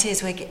when it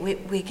is,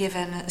 we're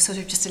given a sort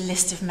of just a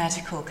list of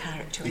medical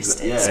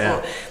characteristics, Yeah.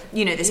 or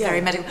this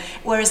very medical.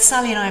 Whereas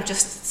Sally and I have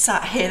just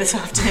sat here this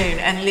afternoon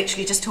and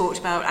literally just talked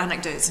about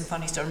anecdotes and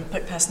funny stories and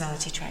put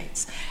personality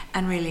traits,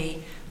 and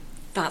really,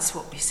 that's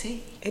what we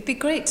see. It'd be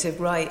great to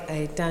write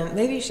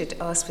maybe you should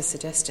ask for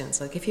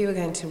suggestions, like if you were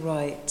going to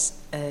write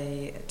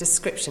a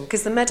description,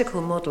 because the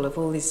medical model of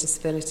all these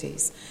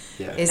disabilities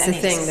is the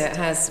thing that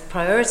has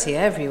priority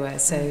everywhere.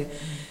 So,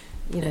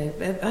 you know,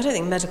 I don't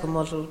think medical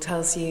model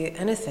tells you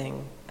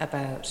anything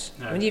about...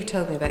 No. I mean, you've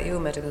told me about your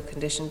medical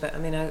condition, but I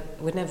mean, I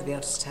would never be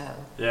able to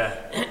tell. Yeah.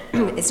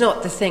 It's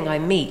not the thing I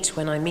meet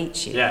when I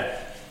meet you. Yeah.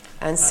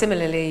 And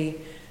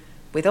similarly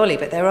with Ollie,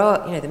 but there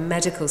are, you know, the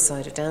medical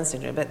side of Down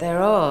syndrome, but there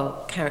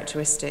are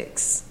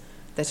characteristics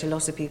that a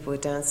lot of people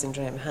with Down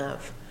syndrome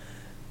have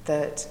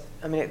that,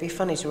 I mean, it'd be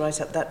funny to write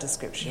up that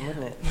description,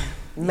 wouldn't it? Yeah.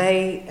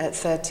 May at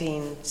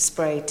 13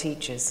 spray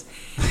teachers.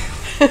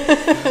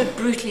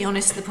 Brutally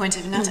honest to the point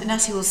of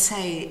Natty will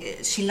say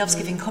she loves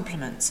giving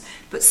compliments,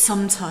 but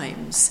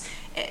sometimes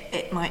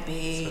it might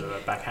be, Sort of a I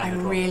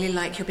backhanded really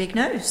like your big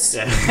nose.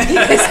 Yeah.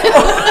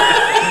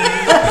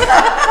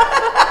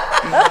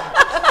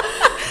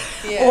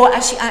 Yeah. Or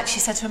as she actually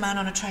said to a man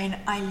on a train,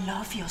 I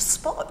love your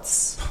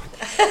spots.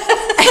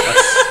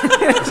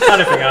 It's the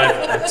kind of thing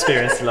I've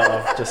experienced a lot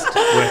of just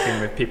working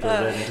with people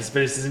with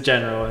disabilities in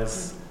general,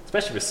 is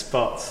especially with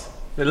spots.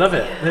 They love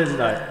it. They're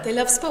like, They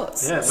love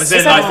spots. yeah, was Is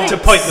it that like a to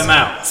thing? point them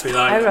out? To be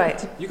like, Oh,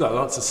 right. you got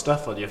lots of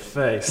stuff on your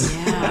face.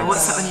 Yeah,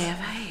 what's that on your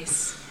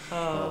face?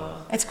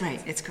 It's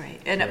great, it's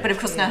great. But of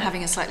course now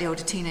having a slightly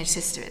older teenage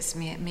sister, it's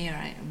Mia,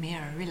 I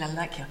really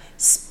like your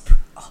spots.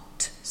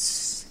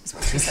 Is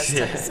what she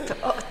says to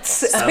her.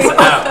 Spells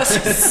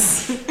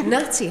it out.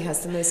 Natty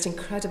has the most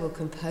incredible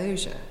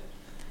composure.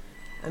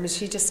 I mean,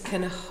 she just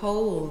can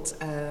hold...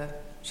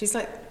 she's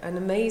like an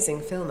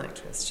amazing film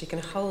actress. She can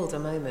hold a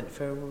moment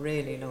for a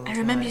really long time. I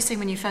remember you saying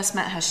when you first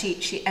met her,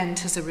 she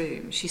enters a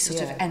room. She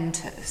sort of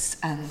enters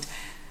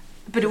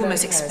but Very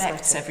almost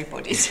expects charismatic.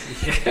 everybody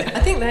to... I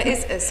think that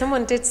is...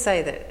 someone did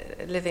say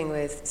that living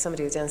with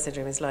somebody with Down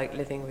syndrome is like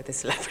living with a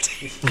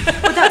celebrity.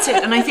 Well, that's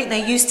it. And I think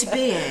they're used to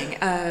being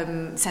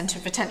centre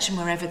of attention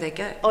wherever they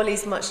go.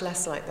 Ollie's much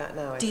less like that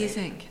now, I Do you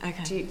think?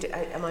 Okay.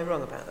 am I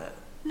wrong about that?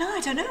 No, I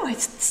don't know. I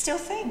still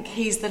think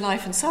he's the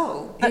life and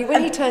soul.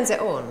 When he turns it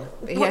on...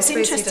 What's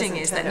interesting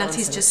is that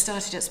Natty's just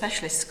started at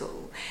specialist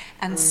school,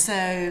 and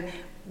so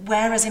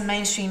whereas in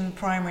mainstream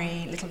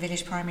primary, Little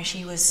Village Primary,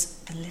 she was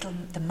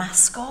the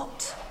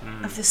mascot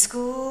of the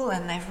school,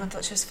 and everyone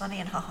thought she was funny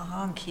and ha ha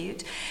ha and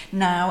cute.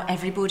 Now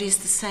everybody's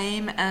the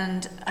same,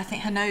 and I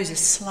think her nose is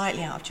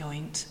slightly out of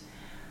joint,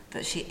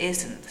 that she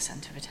isn't the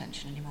centre of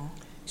attention anymore.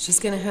 She's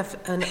going to have,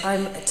 and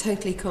I'm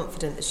totally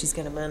confident that she's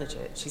going to manage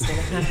it. She's going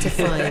to have to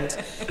find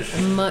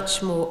a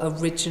much more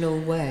original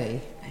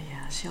way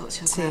she'll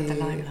grab the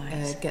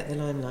limelight. Get the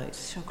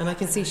limelight. And I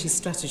can see she's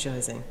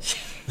strategizing.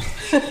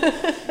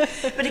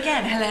 But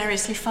again,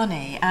 hilariously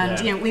funny.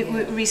 And we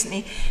were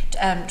recently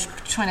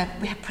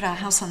we had put our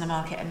house on the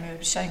market, and we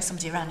were showing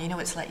somebody around. You know,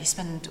 it's like you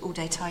spend all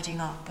day tidying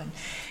up, and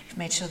you've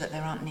made sure that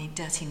there aren't any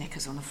dirty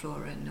knickers on the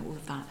floor and all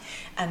of that.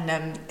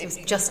 And it was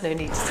just no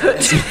need to say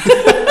it.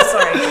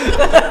 Sorry.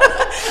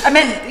 I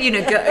meant,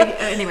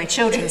 anyway,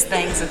 children's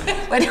things.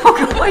 Why did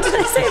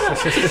I say that?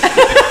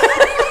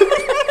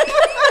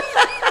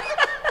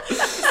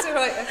 It's all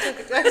right,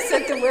 I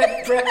said the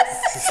word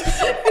breast.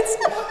 It's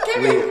not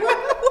going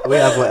well. We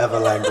have whatever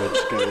language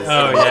goes.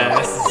 Oh, yeah.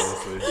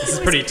 This is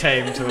pretty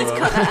tame to Let's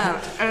cut that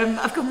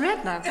out. I've gone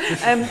red now.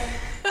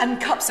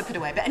 And cups are put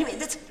away. But anyway,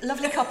 this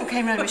lovely couple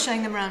came around, we were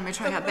showing them around, we were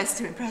trying our best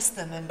to impress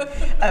them. And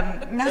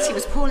Natty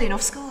was poorly and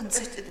off school, and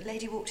so the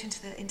lady walked into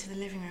the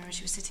living room where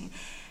she was sitting.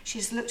 She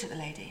just looked at the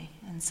lady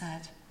and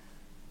said,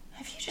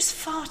 "Have you just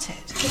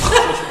farted?"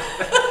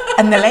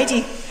 And the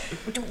lady,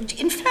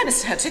 in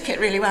fairness to her, took it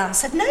really well and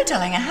said, "No,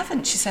 darling, I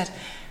haven't." She said,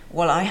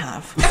 "Well, I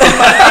have."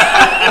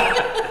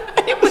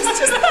 It was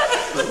just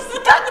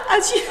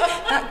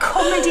that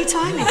comedy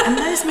timing, and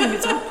those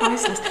moments are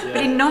priceless. Yeah.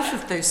 But enough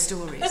of those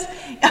stories.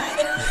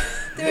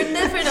 There are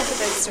never enough of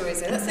those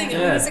stories. That's the thing.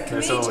 As a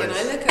comedian,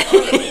 I look at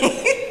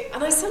Ollie,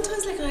 and I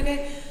sometimes look and I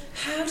go,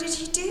 "How did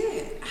you do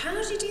it? How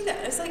did you do that?"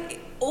 And it's like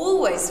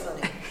always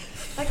funny.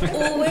 Like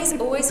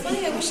always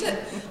funny.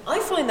 I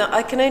find that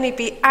I can only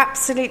be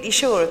absolutely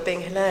sure of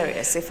being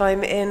hilarious if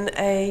I'm in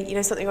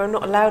something where I'm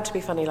not allowed to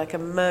be funny, like a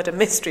murder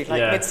mystery,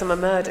 like Midsummer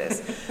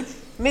Murders.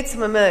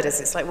 Midsummer Murders,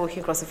 it's like walking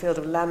across a field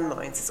of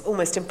landmines. It's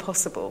almost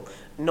impossible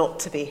not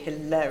to be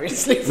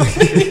hilariously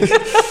funny.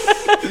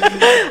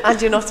 And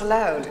you're not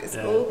allowed. It's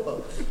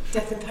awful.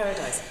 Death in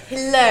Paradise.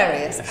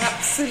 Hilarious.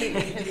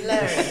 Absolutely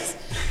hilarious.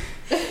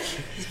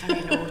 He's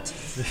very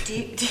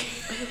naughty.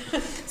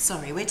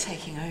 Sorry, we're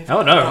taking over.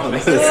 Oh, no.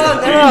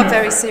 There are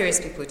very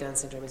serious people with Down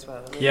syndrome as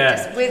well. I mean,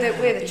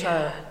 we're the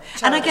child.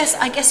 And I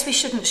guess we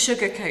shouldn't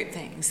sugarcoat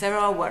things. There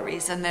are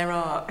worries, and there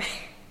are...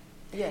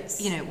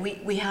 Yes.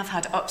 We have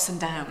had ups and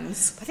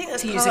downs. I think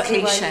that's to use a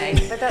cliche.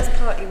 But that's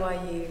partly why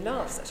you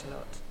laugh such a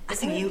lot. I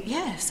think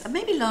yes. And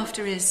maybe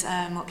laughter is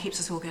what keeps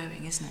us all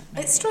going, isn't it?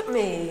 Maybe. It struck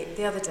me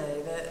the other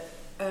day that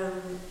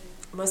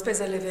I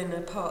suppose I live in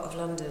a part of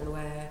London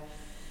where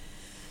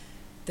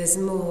there's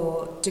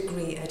more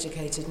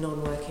degree-educated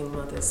non-working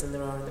mothers than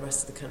there are in the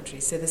rest of the country.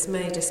 So this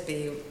may just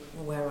be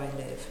where I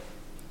live.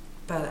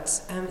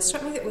 But it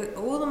struck me that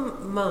all the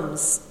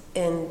mums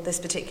in this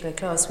particular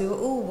class, we were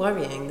all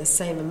worrying the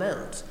same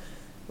amount.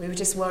 We were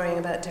just worrying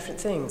about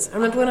different things. I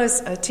remember when I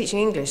was teaching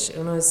English,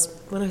 when I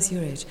was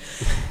your age,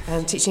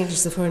 teaching English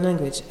as a foreign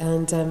language,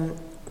 and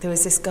there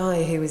was this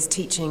guy who was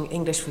teaching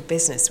English for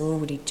business. We were all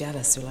really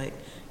jealous. We were like,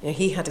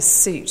 he had a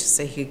suit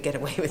so he could get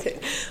away with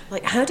it.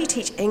 Like, how do you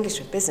teach English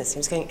for business? He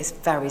was going, it's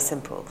very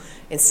simple.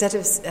 Instead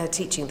of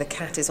teaching the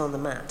cat is on the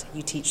mat,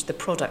 you teach the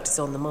product is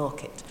on the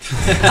market.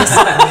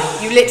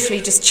 You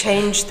literally just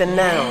change the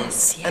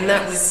nouns, and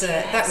that was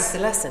the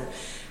lesson.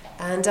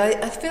 And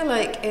I feel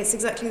like it's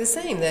exactly the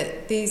same,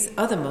 that these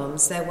other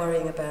mums, they're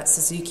worrying about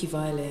Suzuki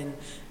violin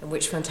and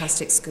which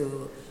fantastic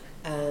school,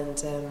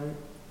 and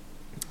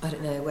I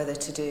don't know whether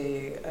to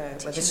do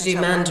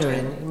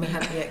Mandarin.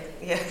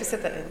 I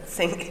said that in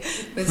sync.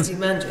 Whether to do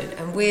Mandarin,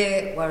 and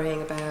we're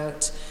worrying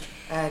about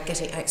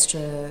getting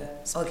extra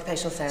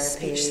occupational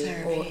therapy,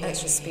 or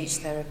extra speech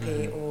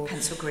therapy, or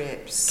pencil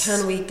grips.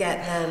 Can we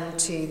get them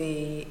to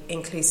the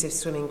inclusive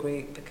swimming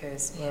group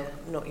because,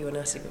 not you and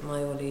Natty, but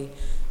my Ollie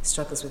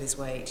struggles with his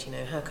weight.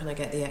 How can I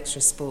get the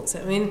extra sports?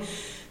 I mean,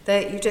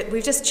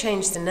 we've just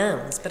changed the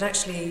nouns, but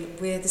actually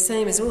we're the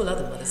same as all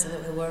other mothers, and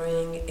that we're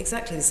worrying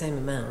exactly the same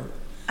amount.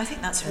 I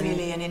think that's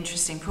really an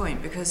interesting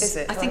point, because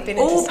I think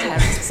all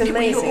parents... It's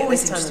amazing. You're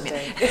always interested in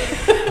me.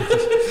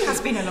 It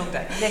has been a long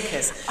day.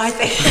 Knickers. I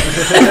think...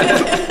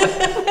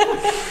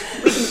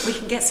 we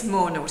can get some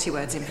more naughty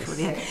words in before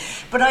the end.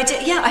 But I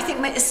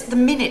think the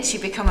minute you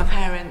become a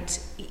parent,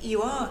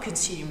 you are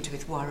consumed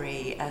with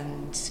worry,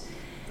 and...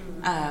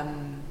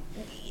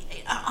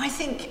 I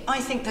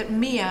think that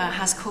Mia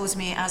has caused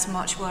me as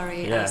much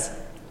worry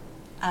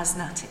as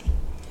Natty.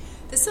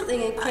 There's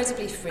something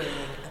incredibly freeing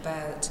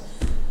about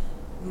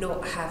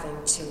not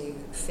having to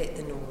fit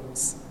the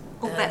norms.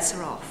 All bets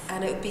are off.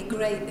 And it would be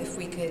great if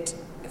we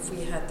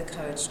had the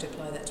courage to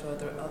apply that to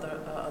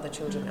our other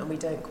children, and we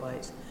don't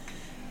quite.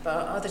 But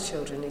our other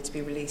children need to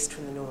be released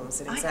from the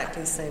norms in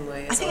exactly the same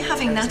way as I think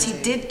having Natty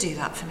did do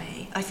that for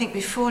me. I think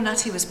before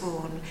Natty was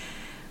born,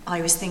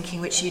 I was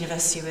thinking, which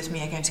university was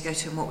Mia going to go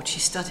to and what would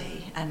she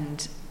study?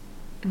 And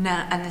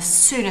as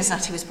soon as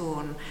Natty was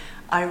born,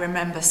 I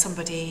remember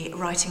somebody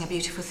writing a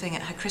beautiful thing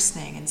at her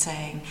christening and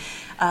saying,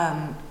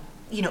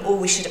 all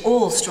we should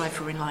all strive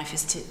for in life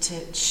is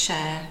to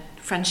share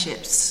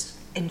friendships,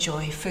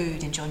 enjoy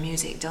food, enjoy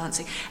music,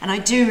 dancing. And I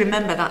do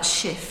remember that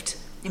shift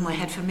in my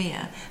head for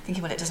Mia,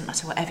 thinking, well, it doesn't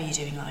matter whatever you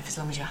do in life as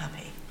long as you're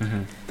happy.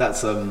 Mm-hmm.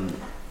 That's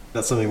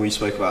something we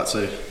spoke about.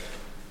 So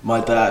my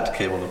dad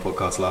came on the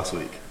podcast last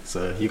week.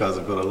 So you guys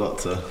have got a lot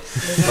to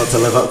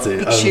live up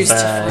to. He's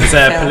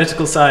a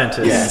political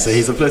scientist. Yeah, so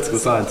he's a political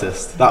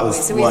scientist. That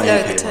was so we why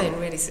lowered he the came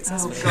tone really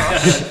successfully.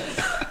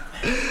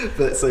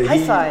 But so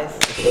High five.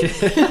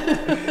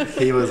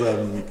 he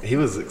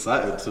was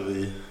excited to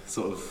be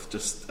sort of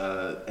just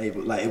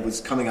able, like, it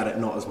was coming at it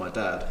not as my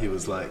dad. He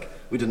was like,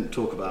 we didn't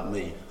talk about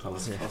me. I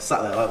was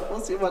sat there like,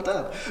 what's with my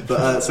dad?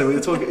 But so we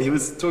were talking. He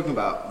was talking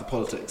about the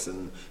politics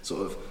and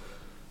sort of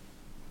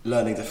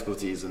learning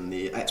difficulties and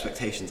the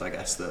expectations, I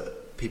guess,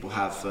 that people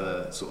have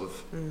for sort of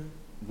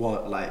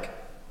what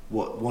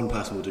one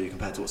person will do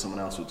compared to what someone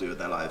else will do with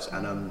their lives,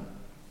 and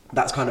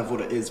that's kind of what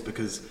it is,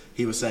 because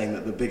he was saying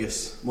that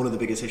one of the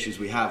biggest issues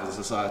we have as a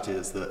society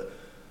is that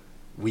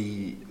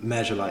we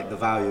measure like the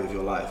value of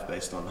your life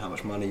based on how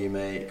much money you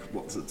make,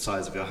 what the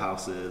size of your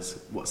house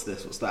is, what's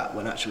this, what's that,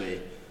 when actually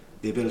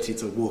the ability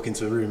to walk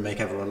into a room, make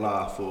everyone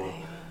laugh, or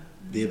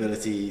the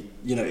ability,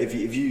 you know, if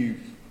you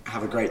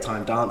have a great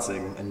time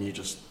dancing and you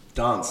just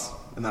dance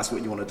and that's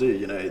what you want to do,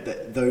 you know,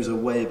 those are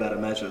way better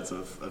measures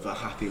of a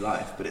happy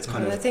life. But it's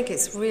kind of, I think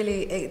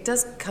it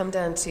does come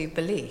down to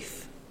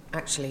belief,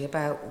 actually,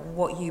 about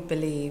what you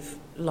believe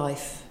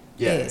life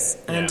is,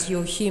 and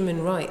your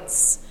human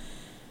rights.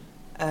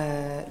 You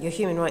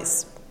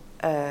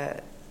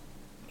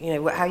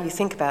know, how you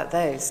think about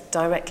those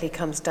directly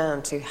comes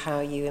down to how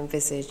you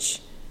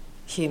envisage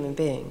human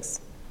beings.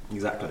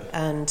 Exactly.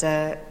 And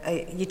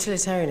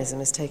utilitarianism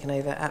has taken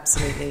over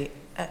absolutely.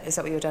 Is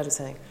that what your dad was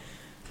saying?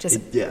 Just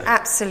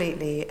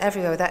absolutely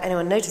everywhere without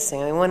anyone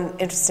noticing. I mean, one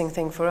interesting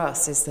thing for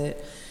us is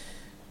that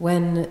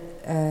when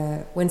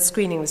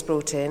screening was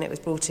brought in, it was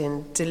brought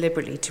in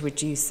deliberately to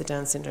reduce the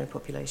Down syndrome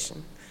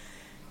population,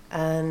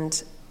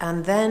 and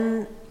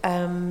then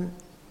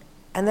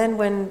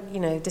when, you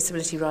know,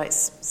 disability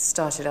rights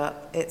started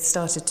up, it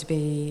started to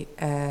be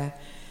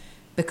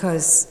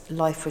because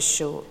life was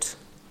short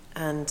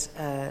and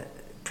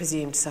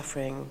presumed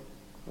suffering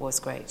was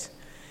great.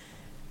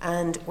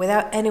 And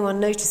without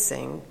anyone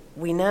noticing,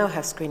 we now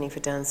have screening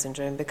for Down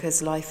syndrome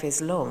because life is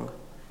long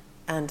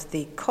and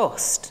the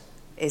cost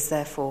is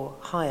therefore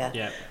higher.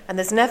 Yeah. And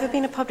there's never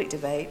been a public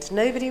debate.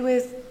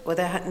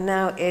 There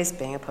now is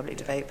being a public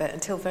debate, but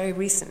until very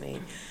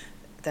recently,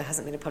 there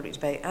hasn't been a public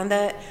debate. And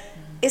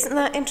isn't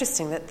that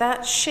interesting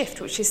that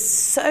shift, which is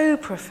so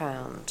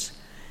profound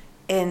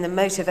in the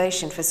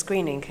motivation for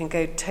screening, can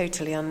go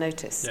totally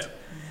unnoticed? Yeah.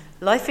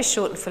 Life is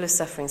short and full of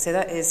suffering, so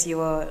that is, you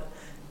are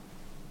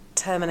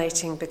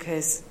terminating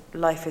because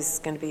life is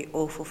going to be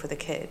awful for the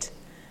kid,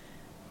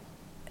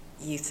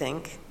 you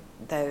think,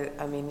 though,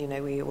 I mean, you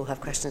know, we all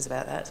have questions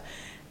about that.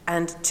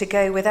 And to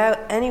go without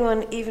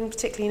anyone even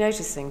particularly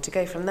noticing, to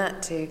go from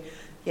that to,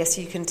 yes,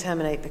 you can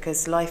terminate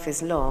because life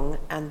is long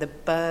and the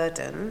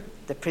burden,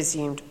 the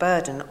presumed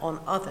burden on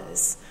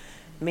others,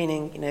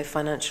 meaning, you know,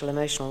 financial,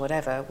 emotional,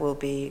 whatever, will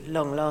be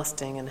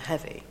long-lasting and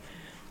heavy.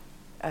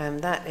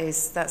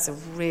 That's a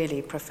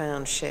really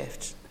profound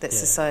shift that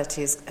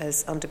society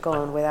has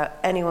undergone without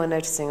anyone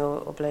noticing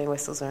or blowing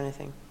whistles or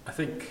anything. I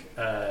think,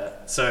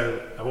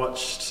 so I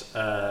watched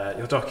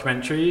your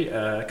documentary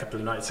a couple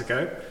of nights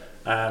ago,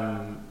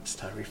 just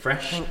to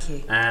refresh. Thank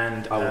you.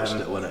 And I watched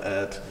it when it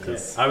aired.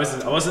 I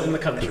wasn't in the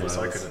country,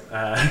 so I couldn't.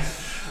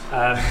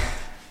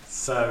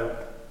 So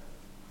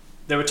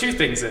there were two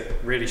things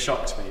that really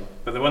shocked me,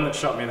 but the one that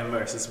shocked me the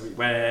most is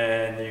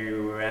when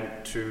you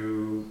went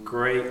to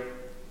Great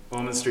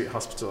Ormond Street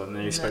Hospital and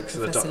then you spoke to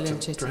the doctor,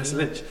 Professor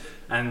Lynch,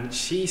 and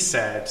she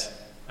said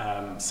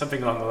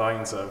something along the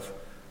lines of,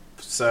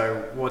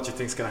 so what do you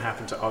think is going to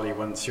happen to Ollie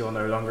once you're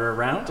no longer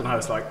around? And I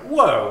was like,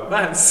 whoa,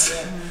 that's...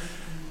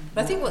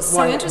 But I think what's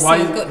so interesting,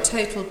 you've got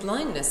total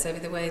blindness over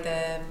the way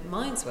their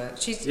minds work.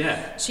 She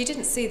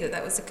didn't see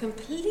that was a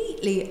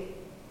completely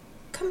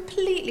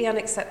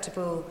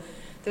unacceptable...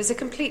 There was a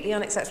completely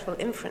unacceptable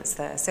inference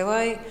there.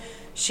 So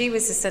she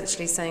was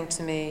essentially saying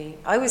to me...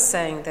 I was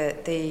saying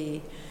that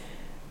they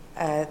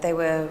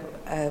were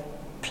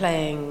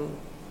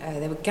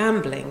they were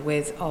gambling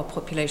with our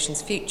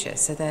population's future.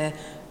 So they're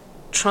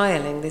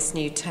trialling this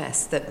new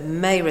test that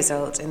may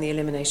result in the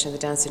elimination of the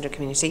Down syndrome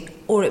community,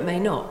 or it may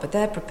not, but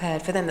they're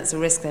prepared. For them, that's a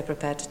risk they're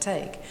prepared to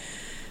take.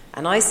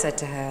 And I said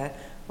to her,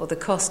 well, the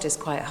cost is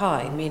quite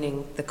high,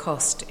 meaning the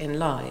cost in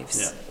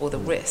lives, or the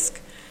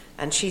risk.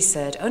 And she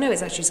said, oh no,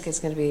 it's actually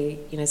just going to be,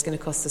 it's going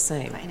to cost the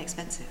same. Quite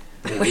inexpensive.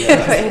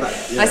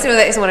 I said, well,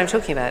 that isn't what I'm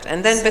talking about.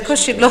 And then because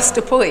she'd lost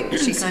a point,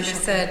 she kind of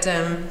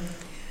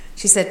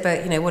said,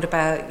 but, what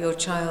about your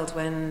child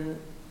when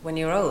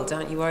you're old?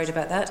 Aren't you worried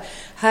about that?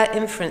 Her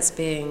inference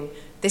being,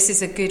 this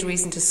is a good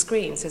reason to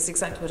screen. So it's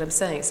exactly what I'm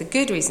saying. It's a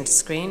good reason to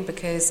screen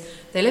because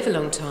they live a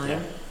long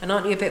time, and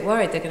aren't you a bit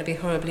worried they're going to be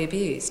horribly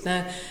abused?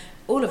 Now,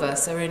 all of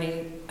us are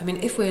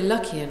if we're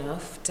lucky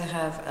enough to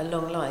have a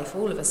long life,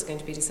 all of us are going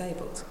to be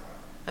disabled.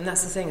 And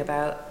that's the thing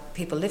about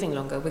people living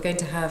longer.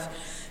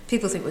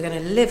 People think we're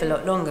going to live a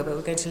lot longer, but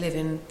we're going to live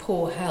in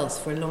poor health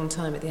for a long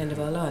time at the end of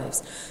our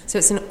lives. So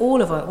it's in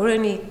all of we're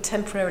only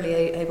temporarily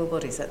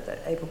able-bodied,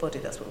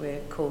 that's what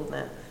we're called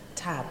now.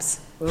 Tabs.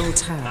 We're all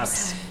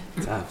tabs.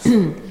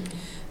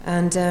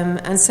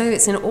 And so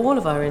it's in all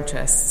of our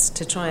interests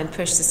to try and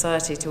push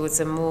society towards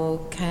a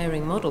more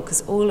caring model,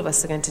 because all of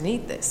us are going to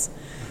need this.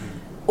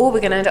 Or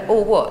we're going to end up,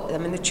 or what? I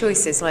mean, the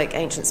choice is like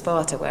ancient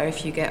Sparta, where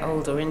if you get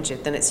old or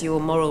injured, then it's your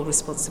moral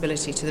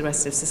responsibility to the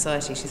rest of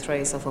society to throw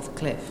yourself off a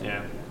cliff.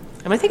 Yeah.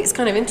 And I think it's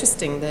kind of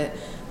interesting that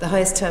the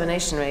highest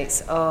termination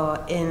rates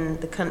are in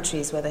the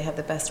countries where they have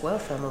the best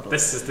welfare models.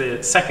 This is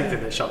the second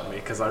thing that shocked me,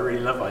 because I really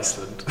love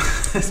Iceland.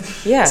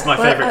 Yeah, it's my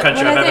favourite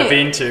country I've ever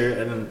been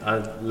to, and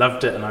I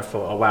loved it, and I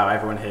thought, oh wow,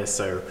 everyone here is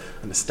so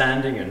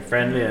understanding and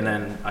friendly, and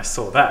then I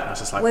saw that, and I was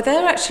just like... Well,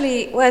 they're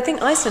actually... Well, I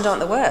think Iceland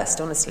aren't the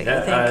worst, honestly. Yeah,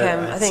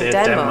 I think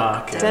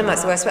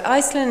Denmark's the worst. But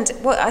Iceland...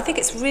 Well, I think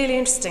it's really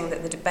interesting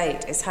that the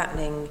debate is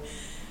happening...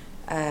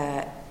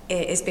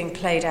 is being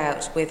played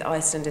out with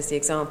Iceland as the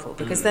example,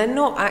 because they're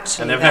not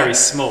actually... And they're very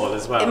small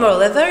as well. Immoral.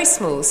 They're very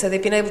small, so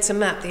they've been able to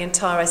map the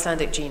entire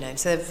Icelandic genome.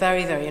 So they're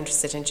very, very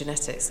interested in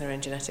genetics, their own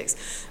genetics.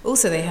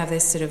 Also, they have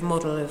this sort of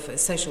model of a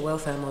social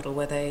welfare model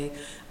where they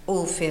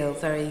all feel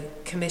very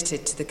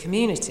committed to the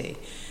community.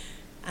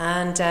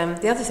 And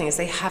the other thing is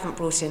they haven't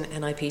brought in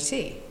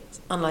NIPT,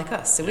 unlike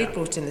us. So we've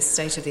brought in the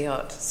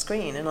state-of-the-art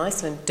screen, and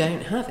Iceland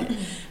don't have it.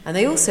 And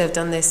they also have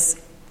done this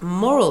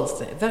moral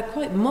thing,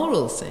 quite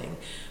moral thing,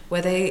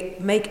 where they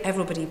make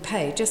everybody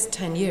pay just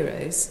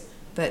 €10,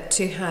 but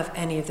to have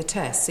any of the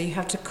tests. So you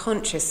have to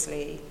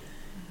consciously...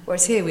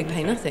 Whereas here we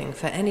pay nothing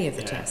for any of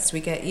the tests.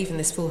 We get even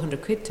this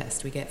 £400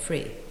 test, we get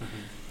free.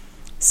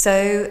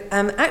 So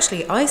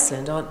actually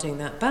Iceland aren't doing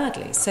that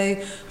badly.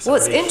 So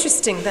what's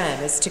interesting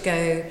then is to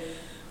go,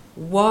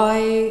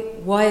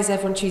 why is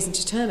everyone choosing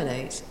to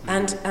terminate?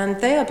 And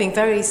they are being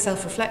very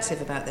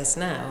self-reflective about this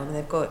now. I mean,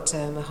 they've got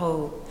a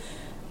whole...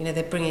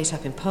 they're bringing it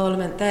up in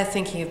Parliament. They're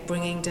thinking of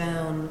bringing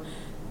down...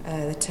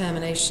 the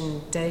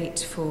termination date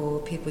for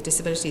people with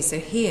disabilities. So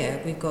here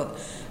we've got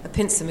a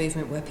pincer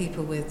movement where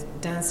people with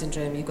Down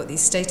syndrome, you've got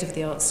these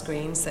state-of-the-art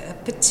screens that are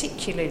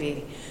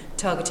particularly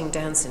targeting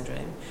Down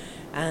syndrome,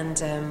 and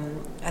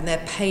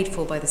they're paid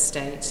for by the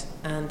state,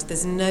 and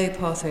there's no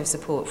pathway of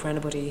support for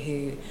anybody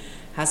who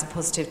has a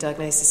positive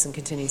diagnosis and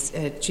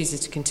chooses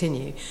to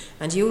continue.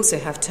 And you also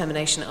have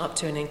termination up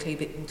to and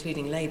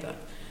including labour.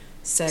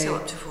 So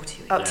up to 40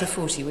 weeks. Up to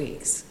 40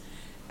 weeks.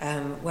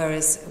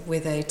 Whereas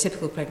with a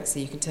typical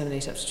pregnancy, you can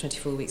terminate up to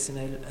 24 weeks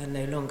and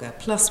no longer.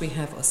 Plus, we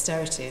have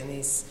austerity, and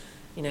these,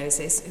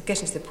 it's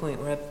getting to the point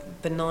where a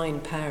benign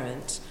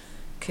parent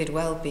could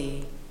well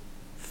be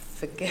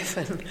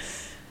forgiven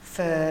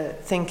for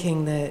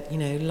thinking that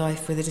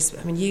life with a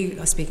disability. I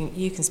mean,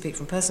 you can speak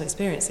from personal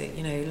experience.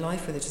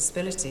 Life with a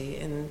disability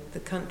in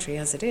the country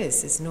as it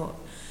is not,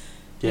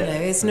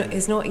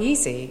 is not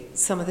easy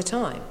some of the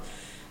time,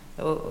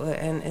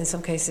 and in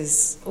some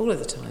cases all of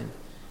the time.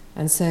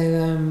 And so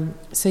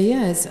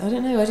I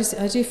don't know.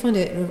 I do find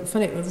it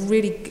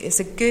really. It's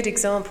a good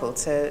example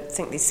to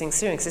think these things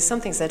through, because there's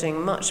some things they're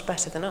doing much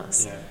better than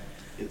us. Yeah,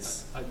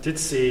 I did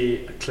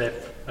see a clip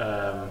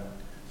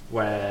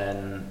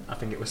when I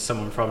think it was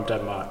someone from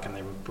Denmark, and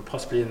they were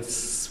possibly in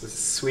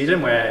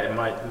Sweden, where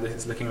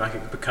it's looking like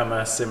it could become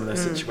a similar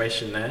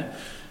situation there.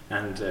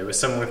 And it was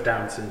someone with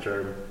Down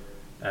syndrome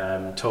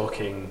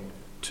talking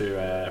to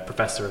a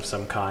professor of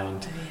some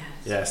kind.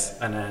 Yes,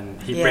 and then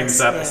he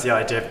brings up the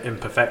idea of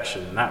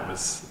imperfection, and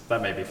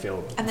that made me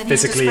feel and then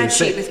physically he had a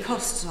spreadsheet with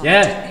costs on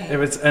didn't he? It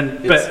was,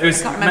 but it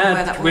was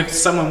mad with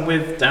someone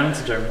with Down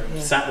syndrome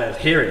sat there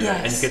hearing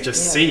that, and you could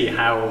just see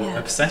how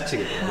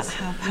upsetting it was.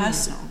 How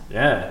personal.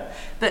 Yeah.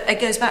 But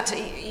it goes back to,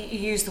 you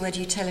use the word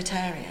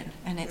utilitarian,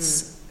 and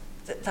it's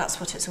that's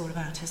what it's all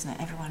about, isn't it?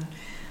 Everyone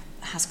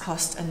has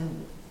cost,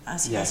 and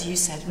as you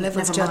said,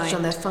 everyone's judged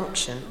on their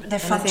function. I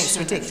think it's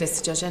ridiculous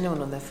to judge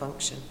anyone on their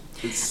function.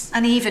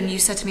 And even, you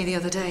said to me the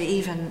other day,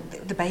 even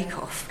the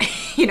bake-off,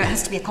 it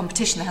has to be a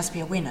competition, there has to be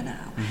a winner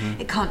now.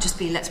 It can't just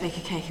be, let's make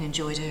a cake and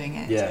enjoy doing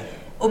it. Yeah.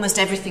 Almost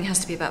everything has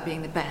to be about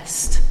being the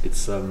best.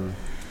 It's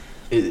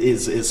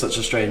such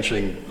a strange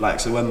thing. Like,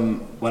 so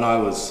when I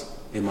was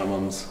in my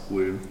mum's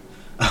womb,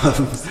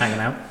 just hanging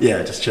out.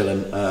 Yeah, just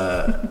chilling.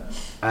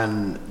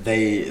 And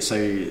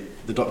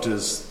the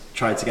doctors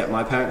tried to get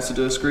my parents to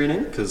do a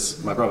screening,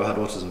 because my brother had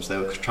autism, so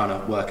they were trying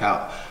to work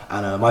out.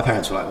 And my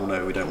parents were like, well,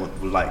 no, we don't want,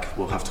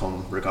 we'll have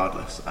Tom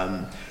regardless.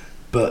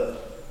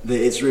 But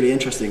it's really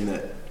interesting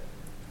that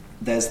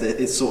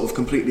it's sort of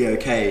completely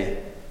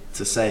okay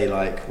to say,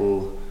 like,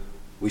 well,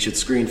 we should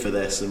screen for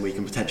this and we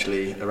can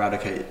potentially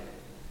eradicate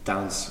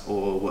Downs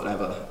or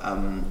whatever.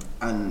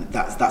 And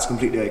that's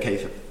completely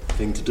okay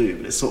thing to do.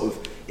 But it's sort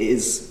of,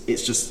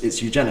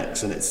 it's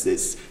eugenics, and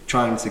it's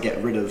trying to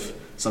get rid of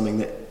something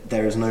that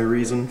there is no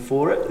reason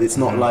for it. It's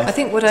not life. I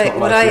think what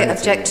I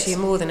object to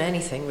more than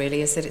anything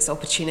really is that it's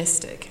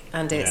opportunistic,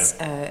 and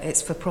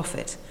it's for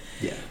profit.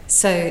 Yeah.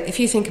 So if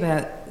you think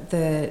about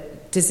the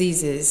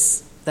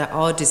diseases that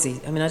are disease,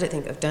 I mean, I don't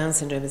think of Down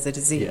syndrome as a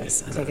disease. Yeah,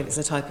 exactly. I think it's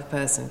a type of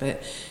person.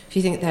 But if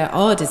you think there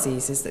are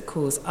diseases that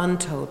cause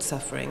untold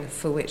suffering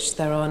for which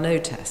there are no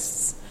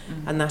tests,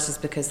 and that is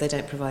because they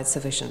don't provide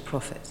sufficient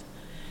profit.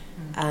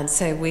 And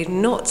so we've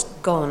not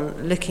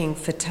gone looking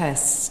for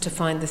tests to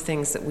find the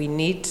things that we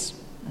need.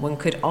 One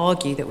could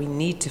argue that we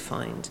need to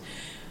find.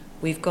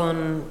 we've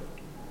gone.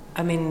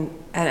 I mean,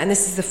 and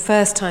this is the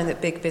first time that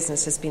big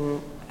business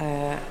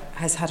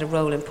has had a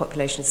role in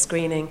population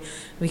screening.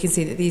 We can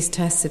see that these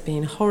tests have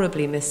been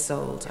horribly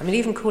missold. I mean,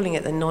 even calling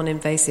it the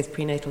non-invasive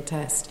prenatal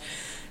test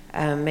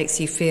makes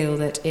you feel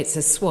that it's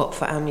a swap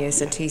for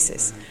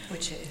amniocentesis,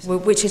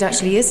 which it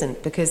actually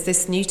isn't, because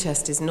this new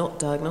test is not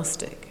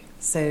diagnostic.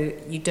 So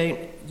you don't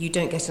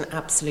get an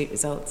absolute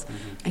result.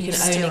 And you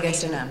still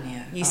need an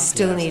amnio. You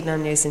still need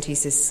an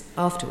amniocentesis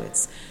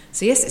afterwards.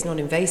 So yes, it's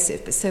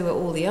non-invasive, but so are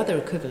all the other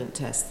equivalent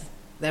tests.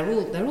 They're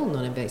all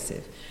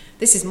non-invasive.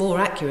 This is more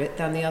accurate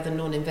than the other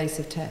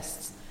non-invasive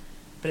tests,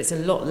 but it's a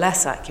lot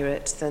less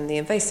accurate than the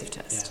invasive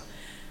test.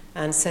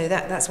 Yeah. And so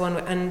that's one.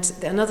 And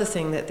another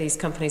thing that these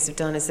companies have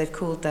done is they've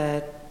called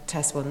their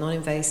test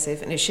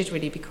non-invasive, and it should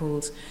really be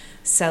called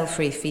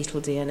cell-free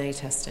fetal DNA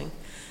testing.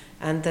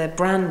 And the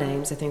brand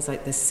names are things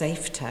like the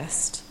Safe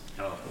Test,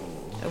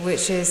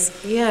 which is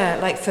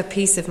like for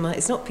peace of mind.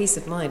 It's not peace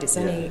of mind. It's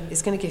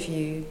it's going to give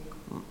you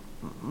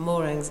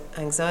more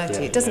anxiety.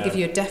 Yeah. It doesn't give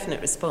you a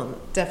definite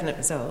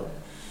result.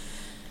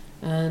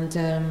 And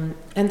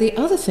the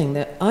other thing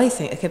that I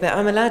think, okay, but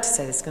I'm allowed to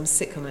say this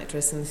because I'm a sitcom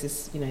actress, and this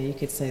is, you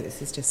could say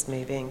this is just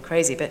me being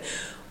crazy, but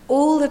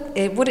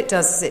what it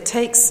does is it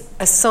takes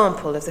a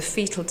sample of the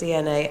fetal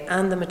DNA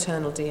and the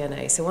maternal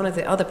DNA. So one of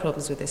the other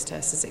problems with this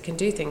test is it can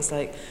do things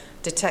like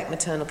detect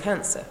maternal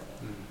cancer.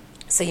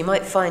 So you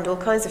might find all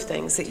kinds of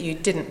things that you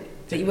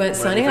weren't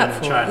signing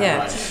up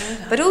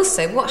for. But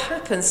also, what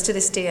happens to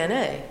this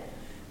DNA?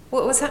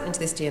 What's happening to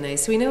this DNA?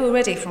 So we know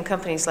already from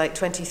companies like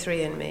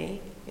 23andMe,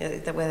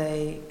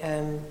 where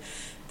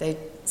they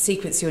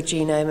sequence your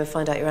genome and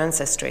find out your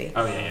ancestry.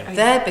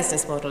 Their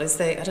business model is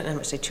I don't know how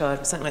much they charge,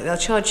 but something like they'll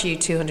charge you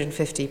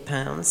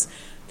 £250.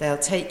 They'll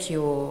take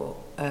your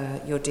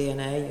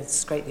DNA, you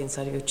scrape the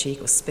inside of your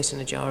cheek or spit in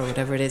a jar or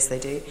whatever it is they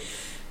do,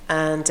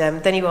 and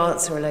then you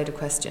answer a load of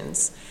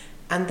questions.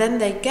 And then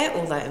they get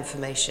all that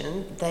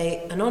information,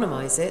 they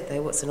anonymise it,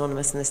 what's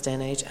anonymous in this day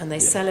and age, and they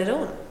sell it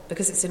on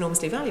because it's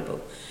enormously valuable.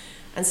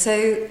 And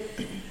so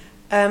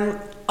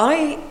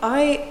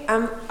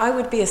I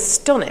would be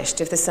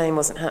astonished if the same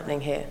wasn't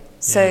happening here.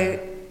 So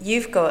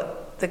you've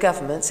got the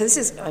government. So this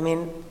is,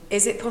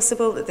 is it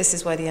possible that this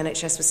is why the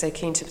NHS was so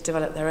keen to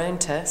develop their own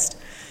test?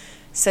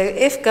 So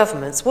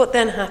what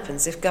then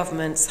happens if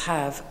governments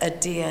have a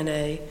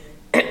DNA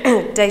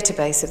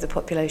database of the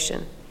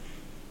population?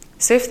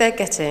 So if they're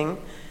getting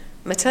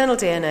maternal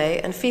DNA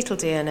and fetal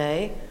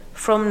DNA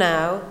from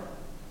now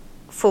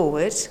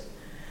forward,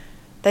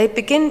 they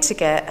begin to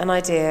get an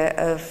idea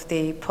of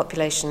the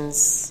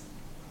population's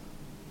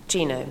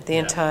genome, the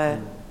entire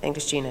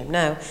English genome.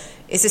 Now,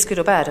 is this good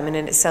or bad? In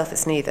itself,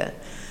 it's neither.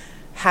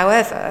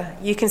 However,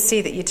 you can see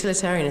that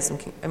utilitarianism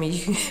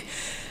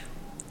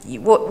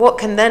what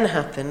can then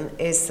happen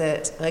is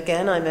that,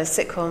 again, I'm a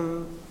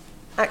sitcom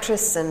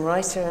actress and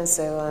writer, and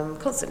so I'm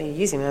constantly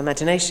using my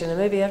imagination, and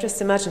maybe I've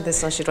just imagined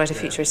this and I should write a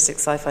futuristic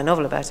sci-fi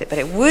novel about it, but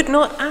it would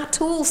not at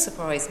all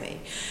surprise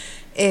me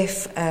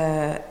if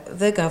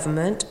the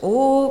government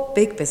or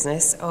big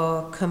business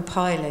are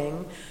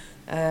compiling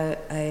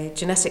a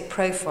genetic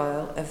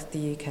profile of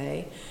the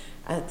UK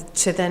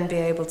to then be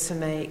able to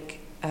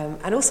make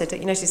and also,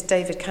 you notice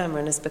David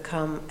Cameron has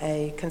become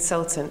a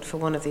consultant for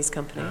one of these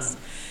companies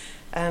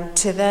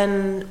to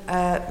then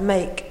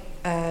make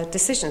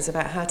decisions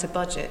about how to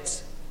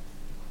budget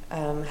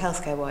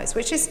healthcare-wise,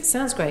 which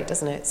sounds great,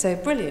 doesn't it? So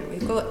brilliant.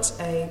 We've got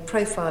a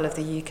profile of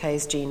the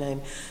UK's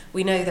genome.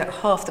 We know that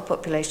half the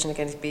population are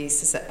going to be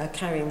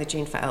carrying the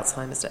gene for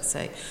Alzheimer's, let's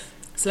say.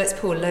 So let's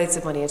pour loads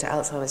of money into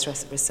Alzheimer's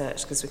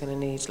research because we're going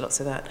to need lots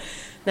of that.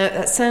 Now,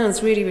 that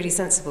sounds really, really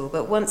sensible,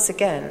 but once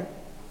again,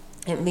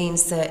 it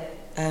means that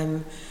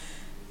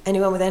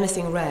anyone with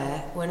anything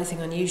rare or anything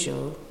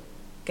unusual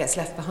gets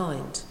left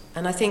behind.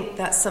 And I think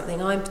that's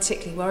something I'm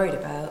particularly worried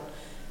about.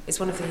 It's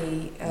one of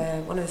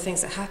the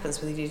things that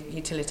happens with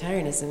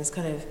utilitarianism. It's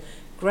kind of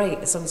great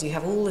as long as you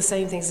have all the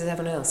same things as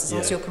everyone else, as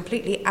long as you're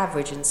completely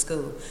average in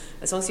school,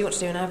 as long as you want to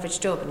do an average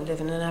job and live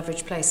in an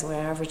average place and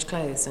wear average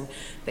clothes.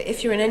 But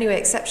if you're in any way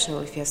exceptional,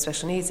 if you have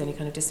special needs, any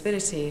kind of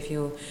disability, if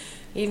you've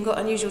even got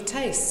unusual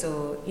tastes,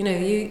 or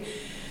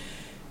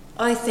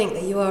I think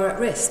that you are at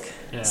risk.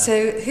 Yeah.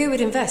 So who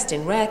would invest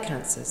in rare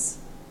cancers?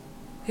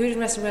 Who would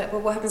invest in rare?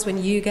 Well, what happens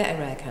when you get a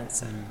rare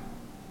cancer?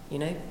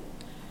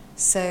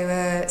 So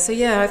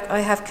I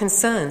have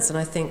concerns, and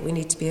I think we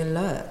need to be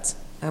alert,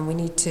 and we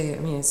need to.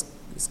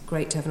 It's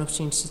great to have an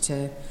opportunity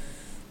to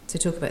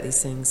talk about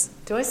these things.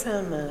 Do I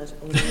sound mad?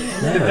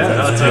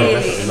 That's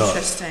really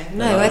interesting.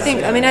 No, I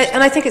think.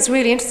 I think it's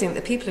really interesting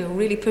that the people who are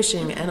really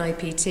pushing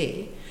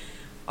NIPT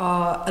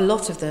are a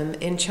lot of them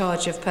in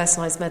charge of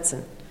personalised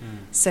medicine.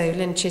 So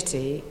Lynn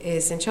Chitty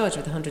is in charge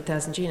of the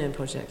 100,000 Genome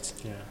Project.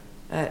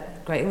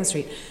 At Great Ormond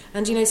Street.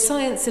 And,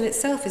 science in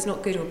itself is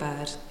not good or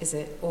bad, is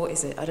it? Or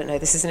is it? I don't know.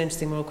 This is an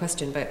interesting moral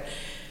question. But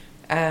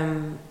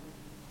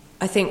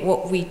I think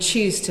what we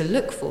choose to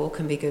look for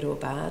can be good or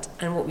bad,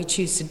 and what we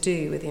choose to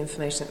do with the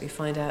information that we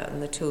find out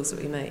and the tools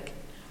that we make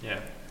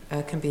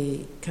can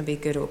be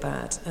good or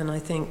bad. And I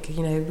think,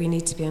 we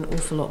need to be an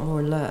awful lot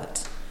more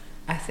alert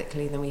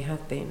ethically than we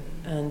have been,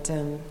 and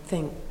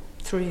think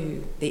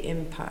through the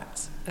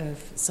impact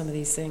of some of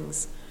these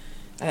things,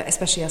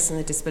 especially us in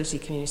the disability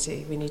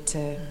community. We need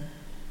to,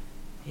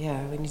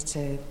 we need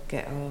to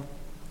get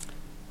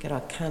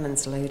our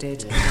cannons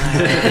loaded,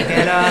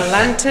 get our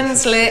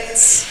lanterns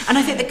lit. And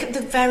I think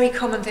the very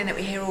common thing that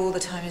we hear all the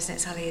time, isn't it,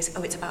 Sally, is,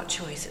 it's about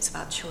choice, it's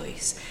about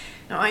choice.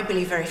 Now, I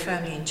believe very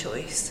firmly in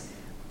choice,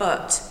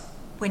 but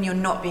when you're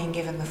not being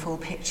given the full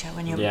picture,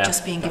 when you're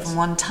just being given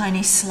one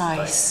tiny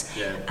slice,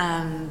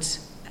 and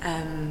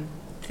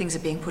things are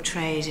being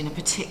portrayed in a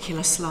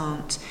particular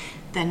slant,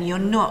 then you're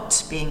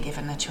not being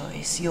given a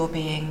choice, you're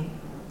being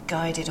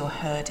guided or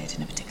herded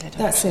in a particular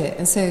direction. That's it.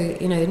 And so,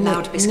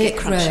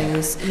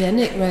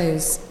 Nick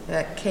Rose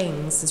at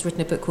King's has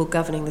written a book called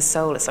Governing the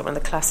Soul. It's like one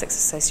of the classics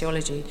of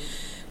sociology,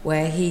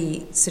 where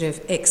he sort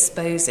of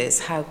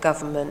exposes how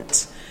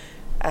government,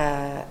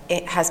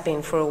 it has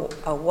been for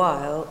a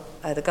while,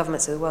 the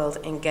governments of the world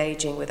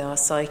engaging with our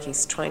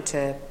psyches, trying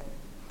to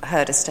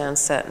herd us down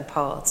certain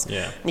paths.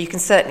 Yeah. And you can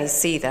certainly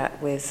see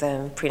that with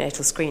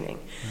prenatal screening,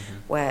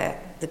 where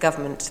the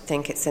government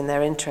think it's in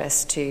their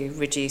interest to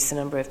reduce the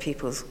number of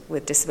people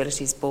with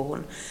disabilities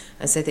born.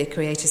 And so they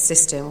create a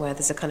system where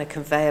there's a kind of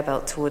conveyor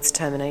belt towards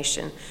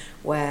termination,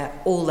 where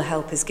all the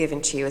help is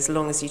given to you as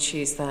long as you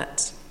choose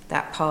that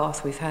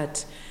path. We've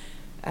had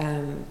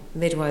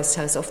midwives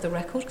tell us off the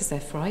record, because they're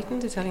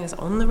frightened of telling us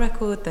on the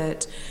record,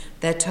 that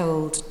they're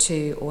told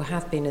to, or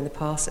have been in the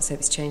past, let's hope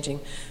it's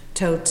changing,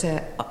 told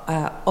to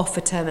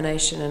offer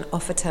termination and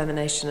offer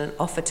termination and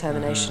offer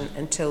termination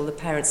until the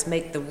parents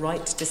make the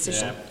right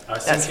decision. Yeah,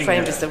 that's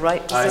framed as the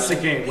right decision. I was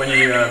thinking when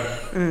you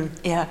when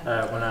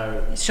I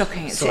it's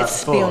shocking. It's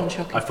before, beyond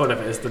shocking. I thought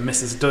of it as the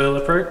Mrs. Doyle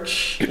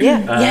approach.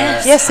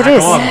 Yes, it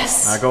is.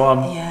 Go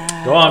on. Yeah.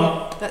 Go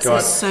on. That's go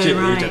on. so You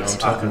right. don't know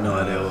what I'm I talking have no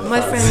about. idea.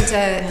 My friend,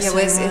 so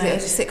was right. a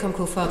sitcom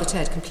called Father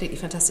Ted, completely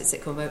fantastic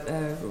sitcom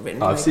written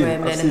by I've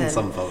Graham seen Linehan.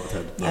 some Father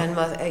Ted. And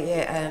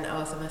and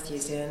Arthur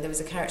Matthews, and there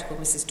was a character called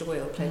Mrs.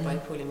 Doyle, played by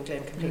Pauline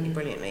McGlynn, completely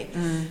brilliantly,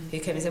 who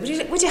came and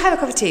said, would you have a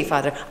cup of tea,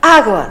 Father? Go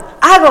on,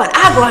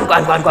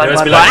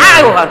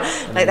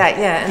 like that,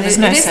 yeah. And There's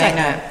no saying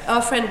no.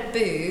 Our friend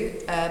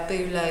Boo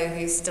Lowe,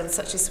 who's done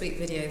such a sweet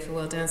video for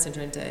World Down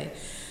Syndrome Day,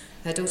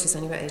 her daughter's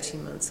only about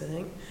 18 months, I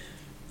think.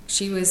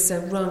 She was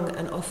rung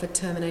and offered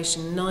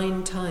termination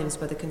 9 times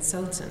by the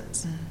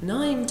consultant.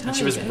 9 times. And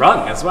she was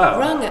rung as well.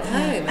 Rung at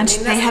home. And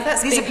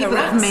that's these are being people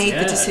that have made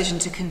the Yeah. decision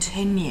to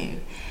continue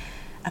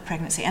a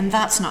pregnancy, and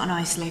that's not an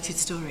isolated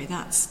story.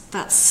 That's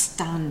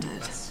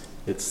standard.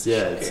 It's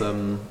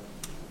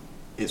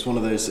one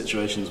of those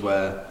situations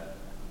where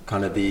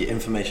kind of the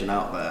information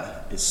out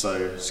there is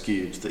so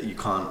skewed that you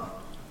can't.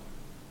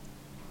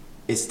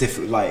 It's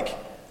difficult. Like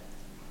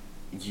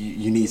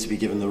you need to be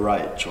given the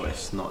right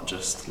choice, not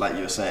just like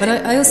you were saying. But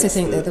I also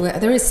think that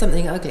there is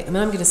something ugly. I mean,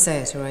 I'm going to say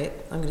it, all right?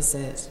 I'm going to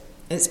say it.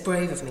 It's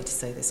brave of me to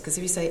say this, because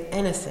if you say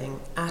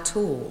anything at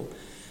all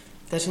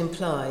that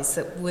implies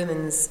that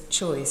women's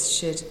choice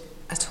should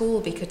at all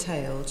be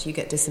curtailed, you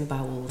get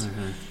disemboweled.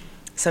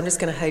 So I'm just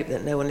going to hope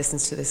that no one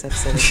listens to this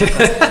episode of the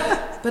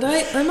podcast. But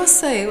I must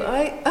say,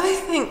 I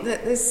think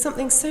that there's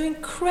something so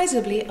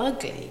incredibly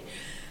ugly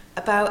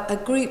about a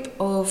group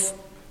of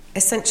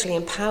essentially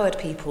empowered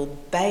people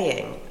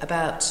baying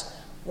about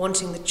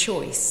wanting the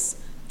choice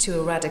to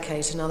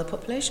eradicate another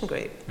population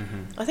group.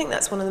 I think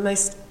that's one of the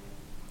most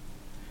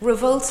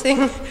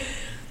revolting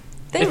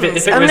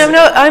things.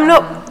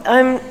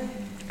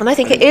 And I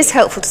think it is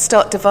helpful to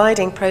start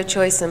dividing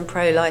pro-choice and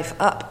pro-life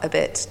up a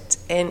bit.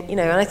 And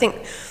I think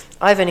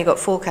I've only got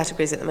 4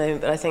 categories at the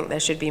moment, but I think there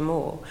should be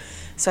more.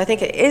 So I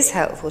think it is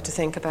helpful to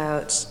think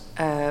about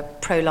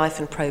pro-life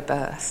and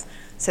pro-birth.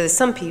 So there's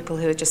some people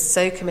who are just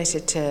so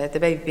committed to the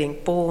baby being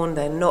born,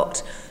 they're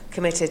not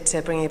committed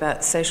to bringing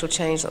about social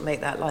change that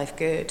make that life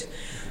good.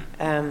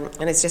 And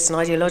it's just an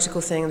ideological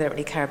thing. They don't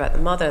really care about the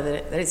mother.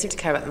 They don't seem to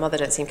care about the mother,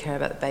 don't seem to care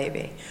about the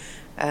baby.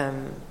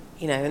 And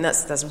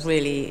that's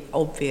really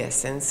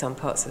obvious in some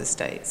parts of the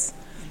States.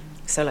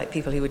 So like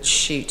people who would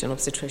shoot an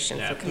obstetrician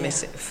that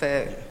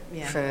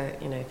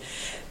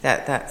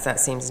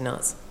seems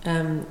nuts.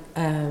 So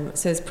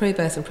there's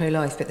pro-birth and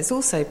pro-life, but there's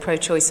also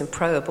pro-choice and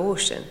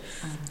pro-abortion.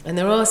 And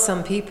there are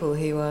some people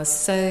who are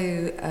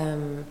so,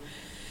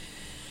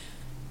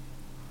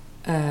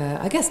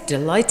 I guess,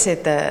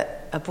 delighted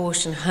that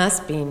abortion has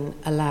been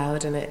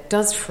allowed, and it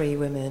does free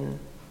women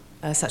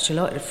such a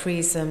lot. It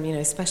frees them,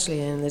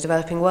 especially in the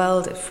developing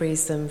world. It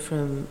frees them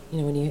from,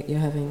 when you're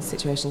having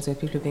situations where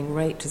people are being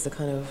raped as a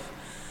kind of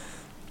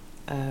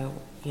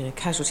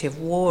casualty of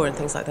war and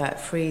things like that,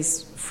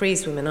 frees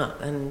women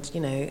up, and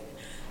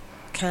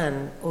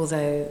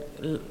although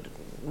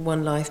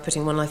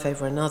putting one life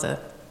over another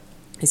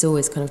is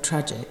always kind of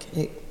tragic.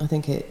 I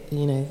think it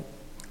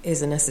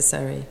is a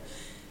necessary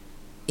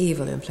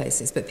evil in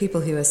places. But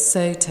people who are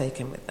so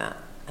taken with that,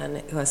 and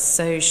who are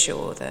so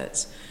sure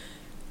that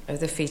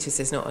the fetus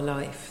is not a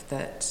life,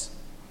 that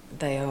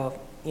they are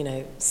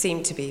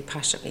seem to be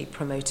passionately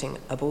promoting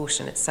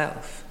abortion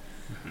itself.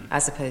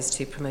 as opposed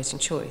to promoting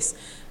choice.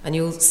 And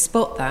you'll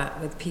spot that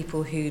with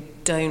people who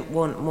don't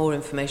want more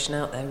information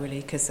out there,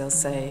 really, because they'll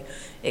say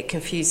it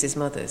confuses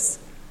mothers.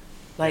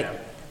 Like,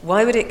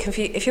 why would it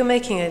confuse? If you're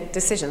making a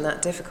decision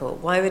that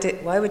difficult, why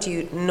would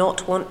you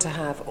not want to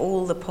have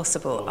all the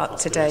possible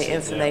up-to-date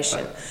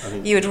information?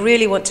 You would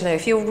really want to know.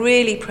 If you're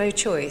really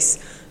pro-choice,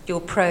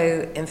 you're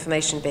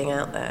pro-information being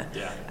out there.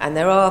 Yeah. And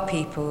there are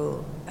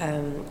people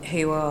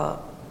who are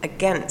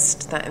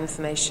against that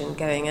information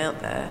going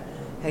out there,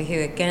 who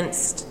are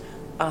against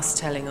us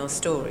telling our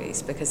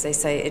stories because they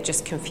say it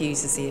just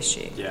confuses the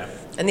issue. Yeah.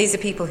 And these are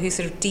people who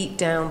sort of deep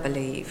down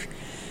believe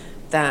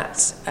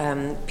that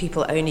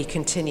people only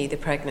continue the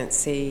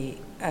pregnancy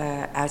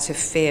out of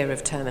fear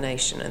of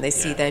termination, and they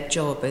see their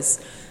job as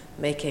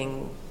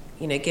giving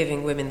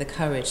women the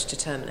courage to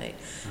terminate.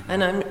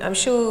 And I'm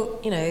sure,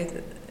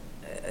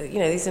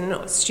 these are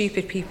not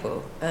stupid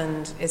people,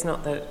 and it's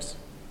not that,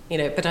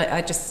 but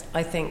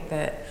I think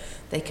that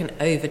they can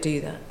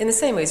overdo that. In the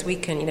same way as we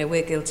can,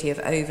 we're guilty of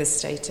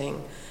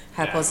overstating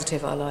how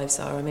positive our lives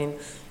are. I mean,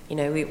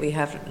 we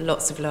have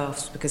lots of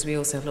laughs because we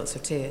also have lots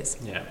of tears.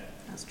 Yeah.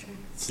 That's true.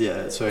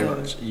 Yeah, it's very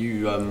much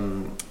you.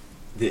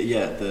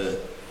 The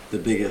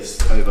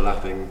biggest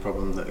overlapping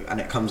problem and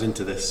it comes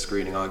into this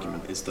screening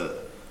argument is that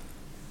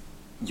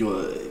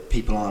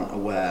people aren't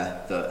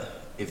aware that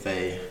if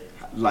they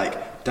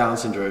Down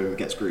syndrome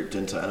gets grouped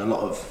into, and a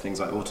lot of things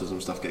like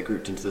autism stuff get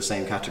grouped into the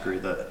same category,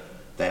 that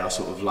they are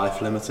sort of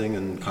life limiting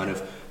and kind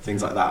of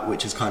things like that,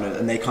 which is kind of,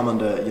 and they come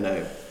under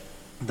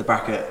the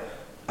bracket,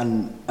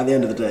 and at the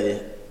end of the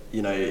day,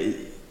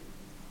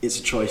 it's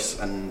a choice,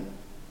 and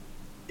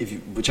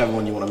whichever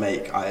one you want to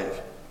make,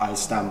 I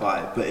stand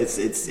by. But it's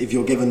if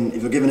you're given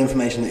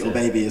information that your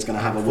baby is going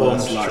to have a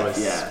worse life,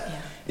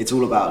 it's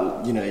all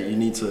about you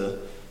need to.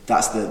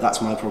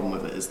 That's my problem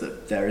with it, is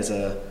that there is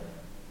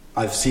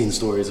I've seen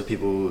stories of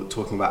people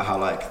talking about how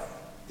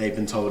they've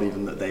been told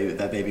even that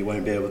their baby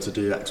won't be able to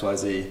do X, Y,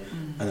 Z,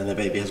 and then their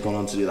baby has gone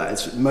on to do that.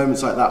 It's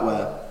moments like that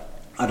where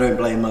I don't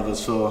blame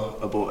mothers for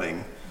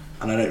aborting,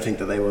 and I don't think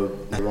that they were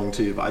wrong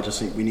too. But I just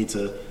think we need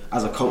to,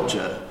 as a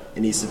culture,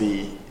 it needs to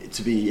be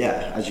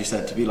as you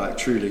said, to be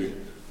truly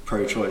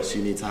pro-choice.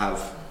 You need to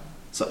have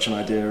such an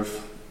idea of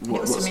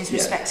what it also means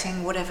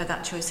respecting whatever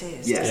that choice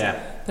is.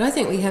 Yeah. But I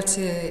think we have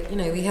to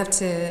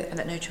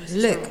let no choice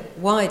look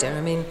wider. I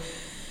mean,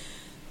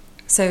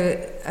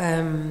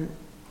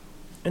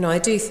 I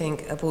do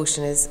think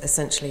abortion is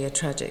essentially a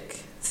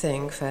tragic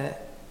thing for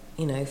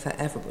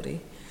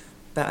everybody,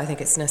 but I think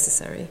it's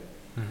necessary.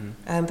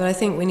 Mm-hmm. But I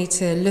think we need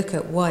to look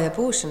at why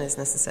abortion is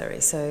necessary.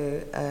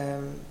 So,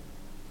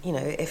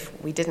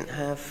 if we didn't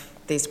have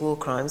these war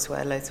crimes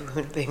where loads of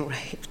women are being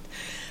raped,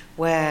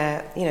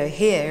 where,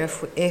 here,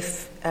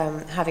 if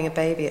having a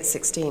baby at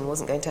 16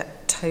 wasn't going to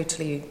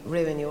totally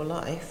ruin your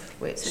life,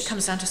 which... So it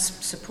comes down to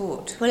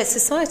support. Well, it's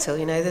societal,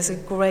 there's a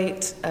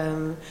great,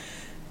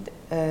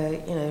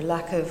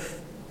 lack of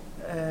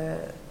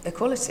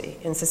equality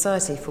in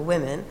society for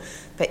women,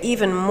 but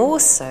even more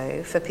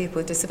so for people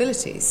with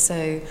disabilities.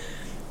 So,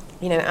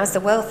 as the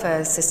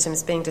welfare system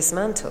is being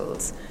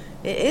dismantled,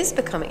 it is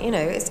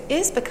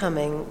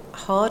becoming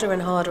harder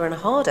and harder and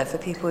harder for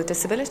people with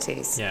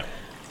disabilities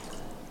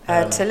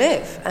to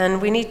live.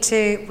 And we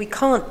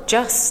can't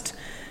just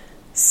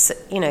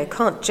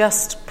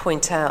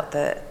point out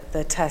that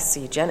the tests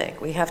are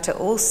eugenic. We have to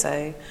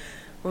also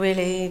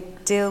really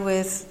deal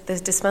with the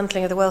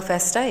dismantling of the welfare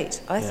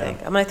state, I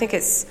think. I think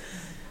it's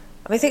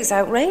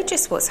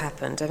outrageous what's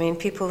happened. I mean,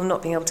 people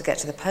not being able to get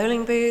to the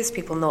polling booths,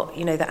 people not,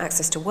 the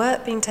access to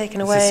work being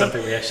taken away. This is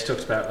something we actually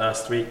talked about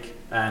last week,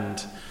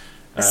 and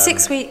a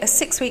 6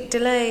 week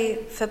delay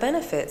for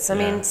benefits. I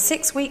mean,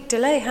 6 week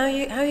delay. How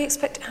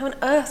on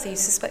earth are you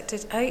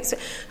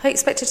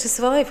expected to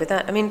survive with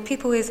that? I mean,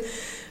 people with,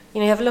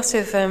 you have a lot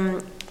of.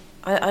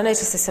 I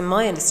noticed this in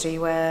my industry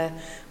where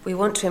we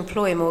want to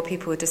employ more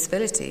people with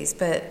disabilities,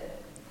 but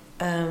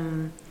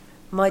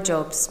most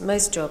jobs,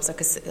 like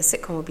a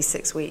sitcom would be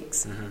 6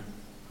 weeks,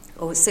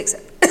 or 6.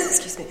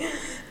 Excuse me.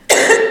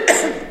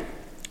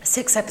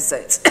 6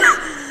 episodes.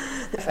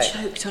 I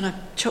choked on a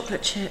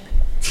chocolate chip.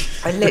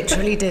 I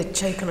literally did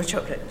choke on a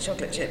chocolate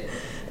chip.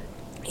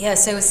 Yeah,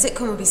 so a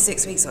sitcom would be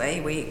 6 weeks or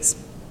 8 weeks.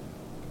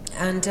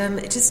 And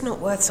it's just not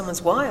worth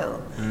someone's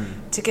while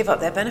to give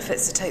up their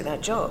benefits to take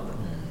that job.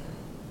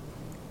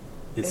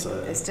 It's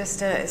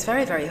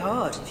very, very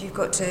hard if you've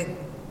got to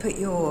put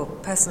your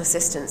personal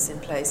assistants in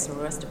place and all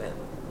the rest of it.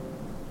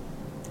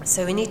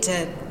 So we need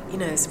to,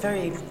 it's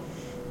very,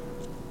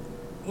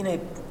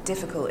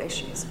 difficult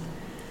issues.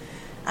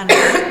 And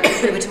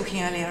we were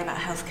talking earlier about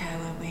healthcare,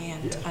 weren't we,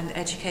 and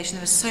education.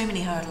 There were so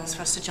many hurdles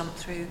for us to jump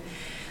through.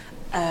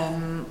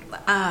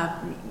 Our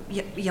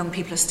young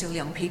people are still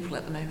young people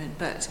at the moment,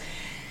 but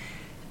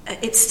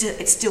it's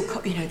still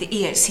the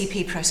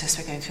EHCP process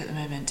we're going through at the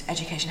moment,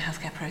 education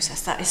healthcare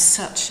process. That is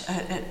such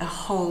a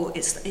whole.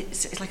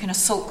 It's like an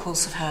assault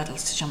course of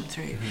hurdles to jump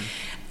through.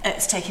 Mm-hmm.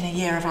 It's taken a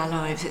year of our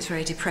lives. It's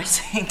very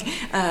depressing.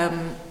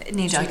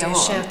 Need I go on?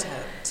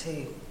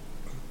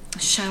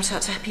 Shout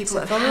out to people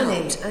that have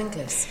Varney helped.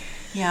 Angus.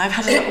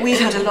 We've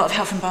had a lot of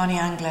help from Barney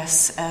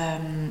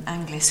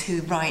Anglis,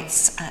 who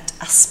writes at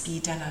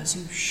Aspi de la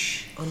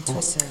Zouche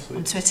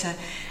on Twitter,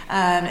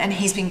 and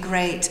he's been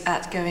great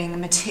at going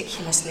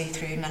meticulously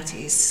through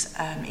Natty's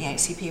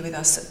EHCP with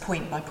us,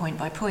 point by point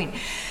by point.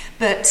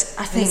 But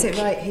I think, is it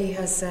right? He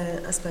has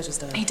Asperger's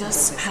disorder. He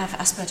does have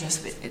Asperger's,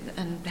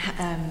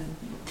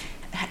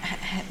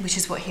 which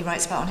is what he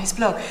writes about on his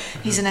blog.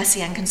 He's an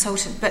SEN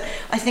consultant, but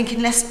I think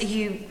unless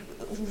you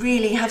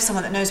really have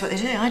someone that knows what they're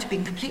doing, I'd have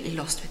been completely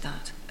lost with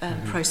that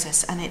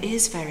process, and it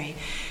is very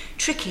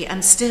tricky,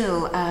 and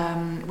still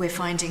we're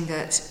finding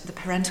that the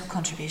parental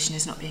contribution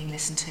is not being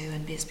listened to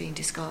and is being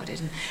discarded,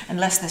 and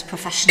unless there's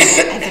professional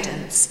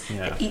evidence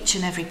at each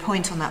and every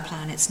point on that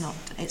plan, it's not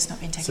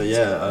being taken so,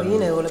 into account. Well, you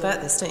know all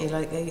about this, don't you?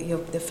 Like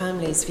the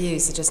family's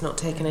views are just not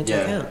taken into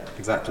account.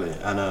 Exactly.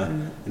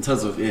 And in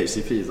terms of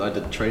EHCPs, I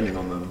did training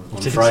on them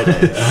on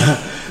Friday.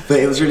 But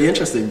it was really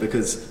interesting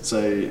because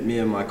me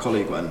and my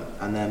colleague went,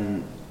 and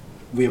then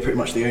we were pretty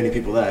much the only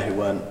people there who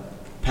weren't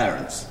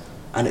parents.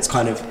 And it's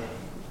kind of,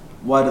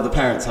 why do the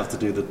parents have to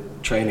do the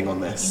training on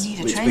this? You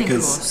need a training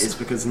course. It's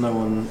because no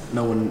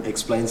one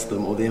explains to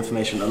them, or the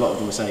information, a lot of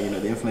them were saying,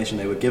 the information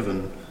they were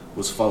given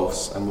was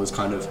false and was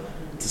kind of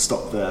to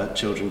stop their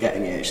children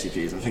getting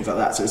EHCPs and things like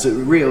that. So it's a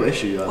real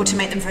issue. Or to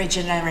make them very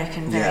generic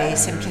and very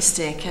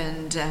simplistic.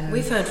 And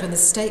we found from the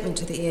statement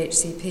to the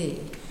EHCP,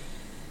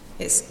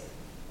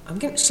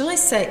 shall I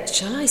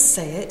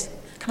say it?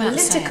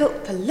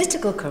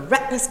 Political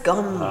correctness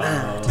gone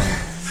mad.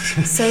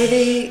 So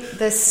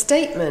the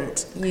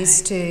statement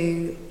used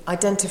to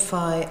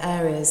identify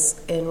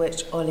areas in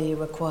which Ollie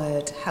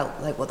required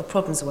help, like what the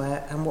problems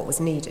were and what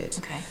was needed.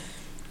 Okay.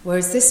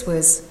 Whereas this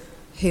was,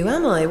 who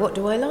am I? What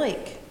do I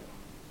like?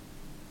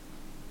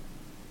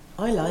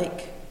 I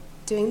like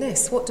doing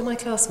this. What do my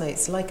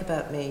classmates like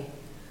about me?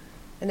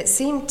 And it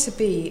seemed to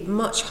be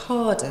much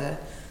harder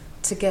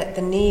to get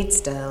the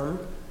needs down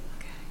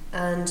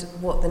and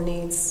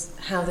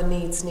how the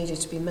needs needed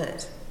to be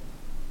met.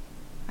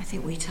 I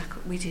think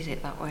we did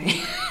it that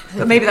way.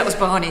 But maybe that was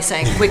Barney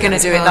saying, we're going to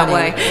do it that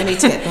way. We need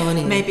to get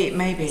Barney.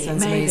 Maybe.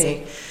 Sounds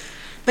amazing.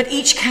 But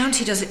each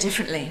county does it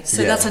differently.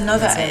 So that's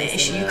another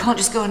issue. You can't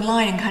just go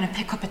online and kind of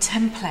pick up a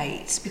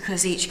template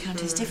because each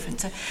county is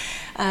different. So,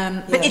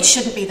 but it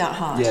shouldn't be that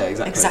hard. Yeah,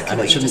 exactly. And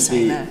what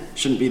it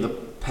shouldn't be the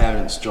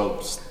parents'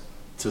 jobs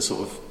to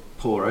sort of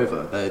pour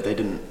over. They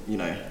didn't,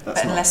 that's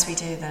but unless we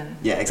do, then.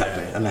 Yeah,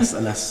 exactly. Unless,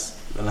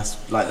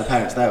 like the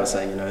parents there were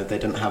saying, they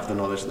didn't have the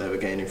knowledge that they were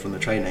gaining from the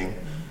training.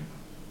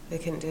 They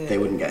couldn't do it. They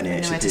wouldn't get an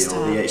EHCP,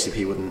 or the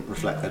EHCP wouldn't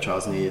reflect their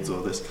child's needs,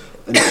 or this.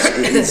 And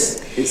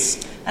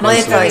it's my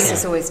advice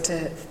is always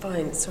to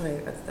find. Sorry,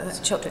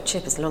 that chocolate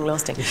chip is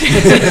long-lasting.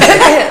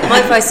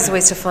 My advice is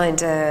always to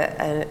find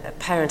a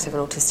parent of an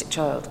autistic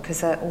child,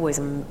 because they're always,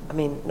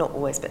 not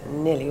always, but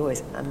nearly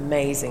always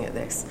amazing at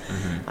this.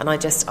 Mm-hmm. And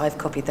I've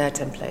copied their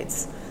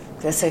templates.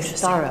 They're so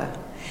thorough.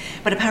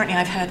 But apparently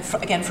I've heard,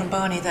 again from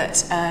Barney,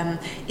 that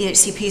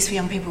EHCPs for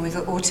young people with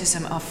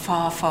autism are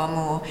far, far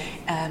more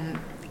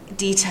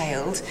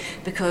detailed,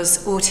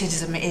 because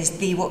autism is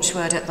the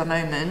watchword at the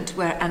moment,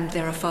 and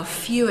there are far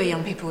fewer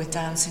young people with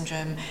Down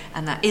syndrome,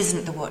 and that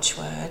isn't the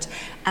watchword,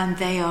 and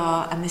they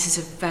are, and this is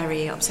a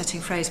very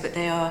upsetting phrase, but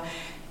they are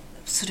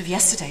sort of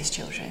yesterday's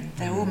children.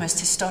 They're almost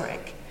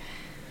historic.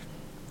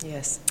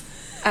 Yes.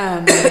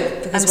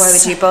 Because why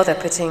would you bother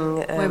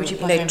putting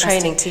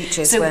training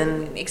teachers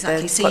when the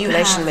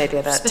population may be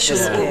about to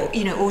disappear?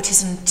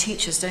 Autism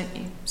teachers, don't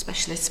you?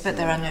 Specialists, but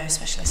there are no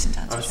specialists in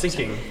Down syndrome. I was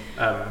thinking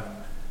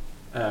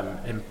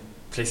in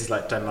places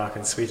like Denmark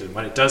and Sweden,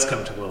 when it does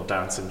come to World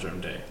Down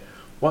Syndrome Day,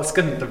 what's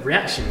the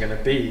reaction going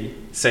to be?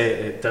 Say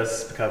it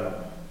does become,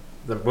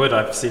 the word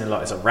I've seen a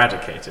lot is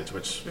eradicated,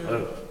 which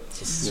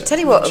Tell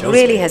you what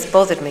really has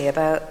bothered me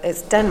about,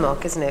 it's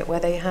Denmark, isn't it, where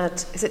they had,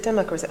 is it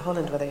Denmark or is it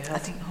Holland where they had? I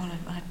think Holland.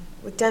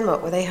 With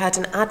Denmark, where they had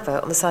an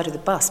advert on the side of the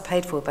bus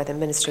paid for by the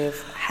Ministry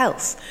of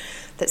Health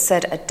that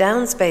said a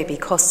Downs baby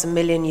costs €1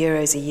 million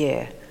a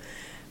year,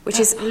 which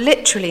is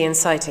literally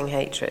inciting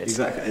hatred to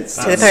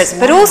the parents.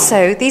 But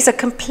also, these are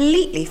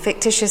completely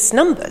fictitious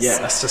numbers. Yeah,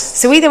 that's just.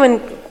 So either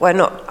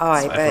not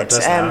I, but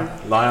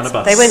lie on a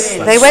bus.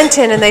 They went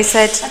in and they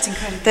said,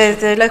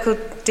 the local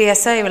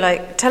DSA were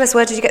like, tell us,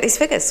 where did you get these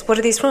figures? What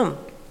are these from?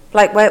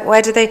 Like,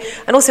 where do they?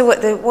 And also,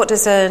 what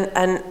does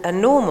a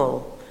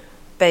normal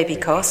baby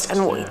cost?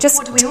 And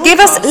just give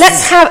us.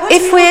 Let's have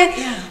if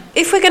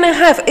we're going to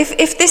have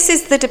if this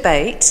is the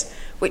debate,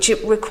 which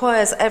it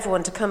requires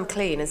everyone to come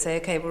clean and say,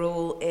 okay, we're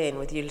all in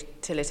with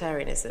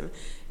utilitarianism.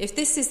 If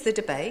this is the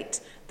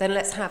debate, then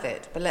let's have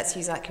it, but let's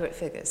use accurate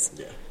figures.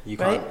 Yeah, you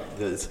can't.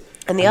 Right?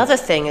 And the other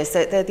thing is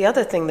that the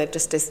other thing they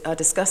are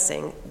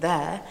discussing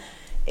there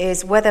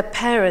is whether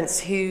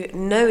parents who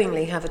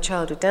knowingly have a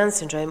child with Down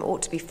syndrome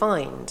ought to be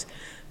fined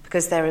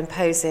because they're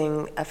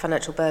imposing a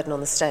financial burden on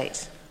the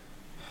state.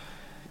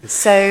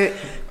 So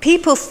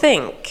people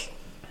think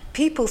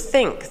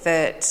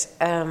that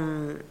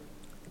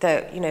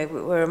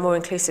we're a more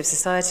inclusive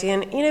society,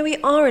 and we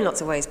are in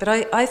lots of ways. But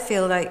I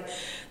feel like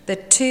the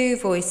two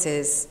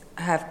voices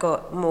have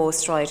got more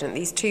strident.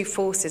 These two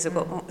forces have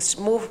got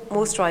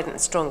more strident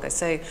and stronger.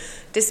 So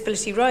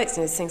disability rights,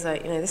 and things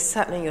like, this is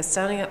happening, you're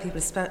standing up, people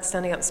are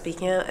standing up and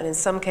speaking out, and in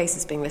some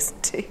cases being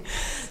listened to.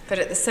 But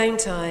at the same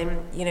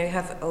time, you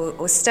have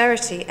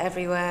austerity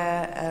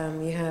everywhere.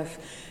 You have,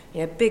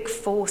 big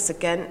force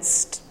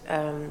against,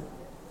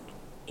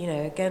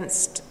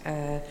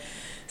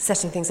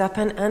 setting things up,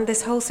 and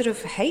this whole sort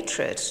of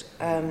hatred,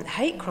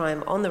 hate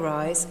crime on the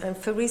rise, and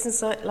for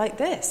reasons like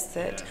this,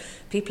 that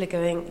people are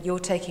going, you're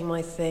taking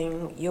my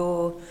thing,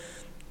 you're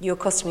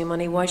costing me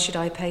money, why should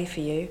I pay for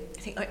you? I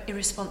think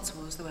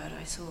irresponsible is the word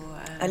I saw.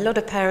 A lot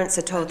of parents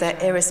are told they're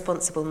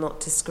irresponsible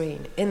not to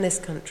screen in this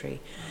country.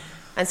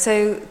 And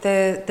so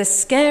the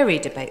scary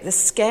debate, the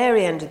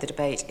scary end of the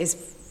debate is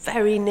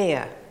very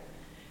near.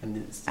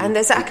 And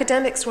there's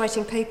academics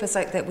writing papers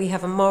like that. We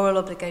have a moral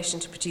obligation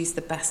to produce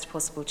the best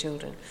possible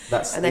children,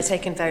 and they're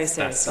taken very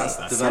seriously.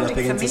 That's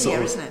developing into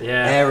sort of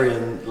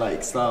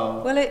Aryan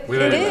style. Well, it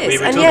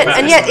is, and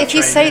yet, if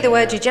you say the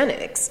word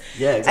eugenics,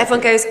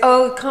 everyone goes,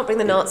 "Oh, can't bring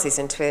the Nazis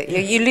into it."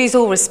 You lose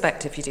all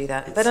respect if you do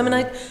that. But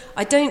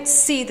I don't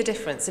see the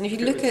difference. And if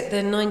you look at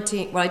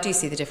I do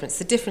see the difference.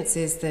 The difference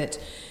is that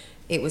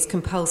it was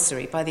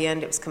compulsory. By the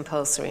end, it was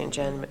compulsory in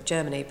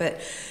Germany. But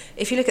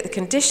if you look at the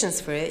conditions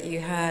for it, you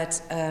had,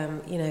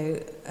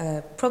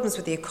 problems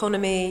with the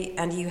economy,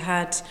 and you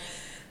had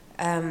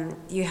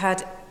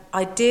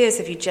ideas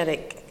of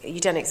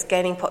eugenics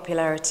gaining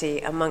popularity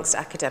amongst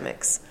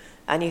academics.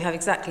 And you have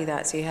exactly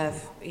that. So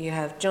you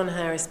have John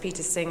Harris,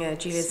 Peter Singer,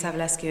 Julia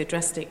Savulescu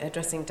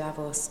addressing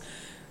Davos.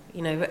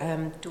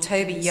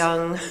 Toby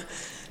Young.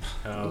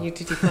 Oh.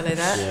 Did you follow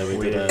that? Yeah,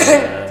 we did.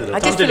 I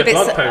did feel a bit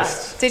blog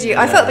post. Did you?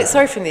 I felt a bit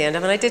sorry for him in the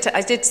end.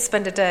 I did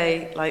spend a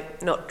day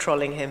not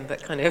trolling him,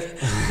 but kind of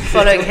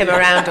following him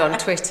around on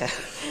Twitter,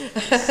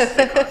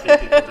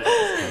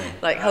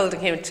 holding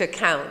him to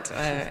account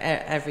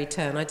every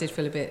turn. I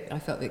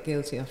felt a bit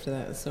guilty after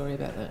that. Sorry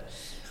about that.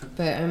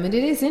 But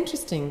it is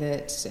interesting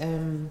that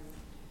someone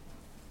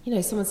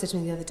said to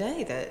me the other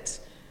day that.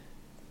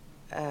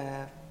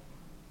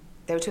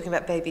 They were talking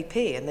about baby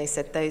P, and they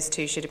said those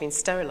two should have been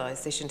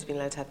sterilised. They shouldn't have been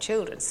allowed to have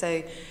children.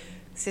 So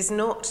this is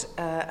not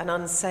an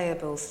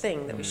unsayable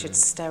thing that we should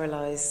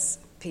sterilise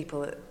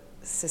people.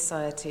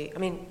 Society.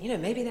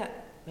 Maybe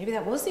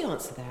that was the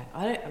answer there.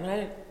 I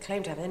don't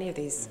claim to have any of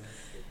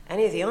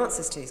the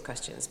answers to these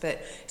questions,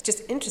 but it's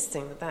just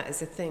interesting that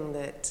is a thing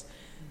that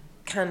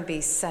can be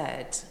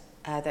said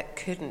that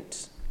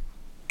couldn't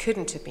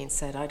have been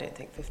said. I don't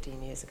think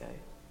 15 years ago.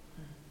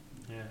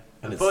 Yeah.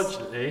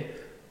 Unfortunately.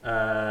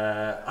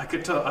 I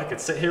could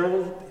sit here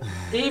all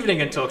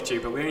evening and talk to you,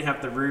 but we only have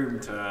the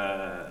room to,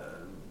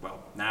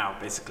 now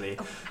basically.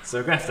 So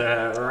we're going to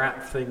have to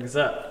wrap things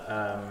up.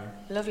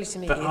 Lovely to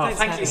meet you.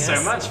 Thank you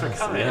so much for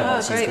coming.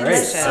 Great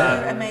pleasure.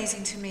 So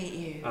amazing to meet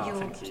you.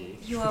 Thank you.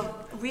 You are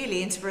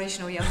really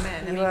inspirational young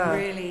men.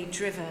 Really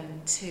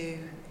driven to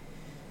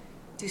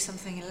do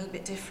something a little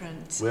bit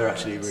different. We're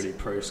actually really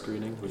pro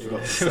screening. We've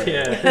got to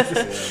say.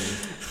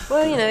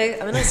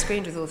 Well, I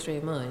screened with all three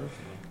of mine.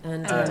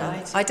 And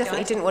I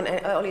definitely didn't want...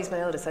 Ollie's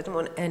my eldest. I didn't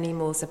want any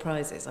more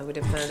surprises. I would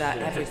have found out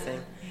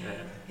everything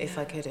if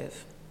I could have.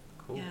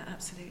 Cool. Yeah,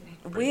 absolutely.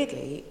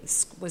 Weirdly,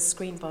 was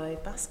screened by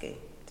Baski.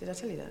 Did I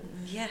tell you that?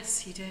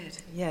 Yes, you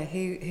did. Yeah,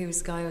 who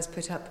was the guy I was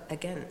put up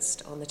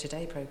against on the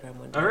Today programme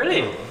one day. Oh,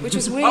 really? Which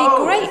was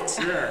really great.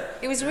 Yeah.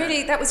 It was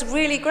that was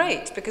really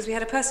great, because we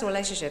had a personal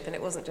relationship, and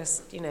it wasn't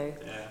just,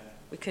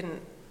 we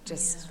couldn't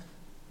just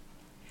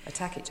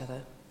attack each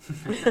other.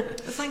 Well,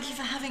 thank you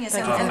for having us.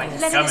 Thank And you.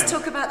 letting us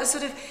talk about the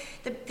sort of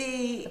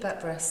the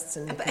about breasts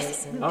and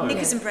knickers,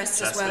 knickers and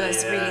breasts, as well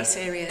as really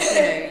serious,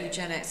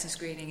 eugenics and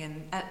screening,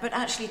 and but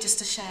actually just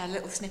to share a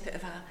little snippet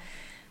of our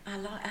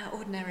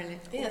ordinariness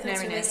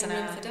and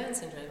room for Down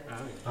syndrome.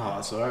 Oh,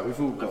 that's all right.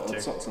 We've all got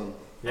odd socks on.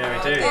 Yeah,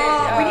 we do.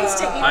 We need to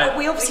take.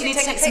 We obviously need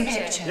to take some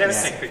pictures. Yeah,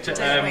 let's take a picture.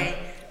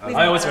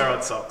 I always wear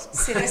odd socks.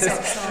 Silly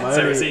socks on.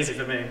 So it's easy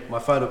for me. My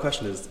final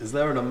question is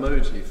there an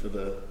emoji for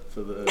the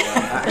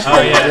action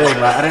doing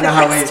that? I don't know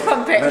how we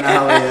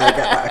get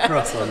that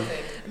across on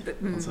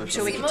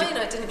social media.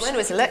 Mine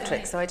was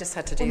electric, so I just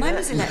had to do that. Mine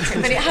was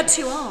electric, but it had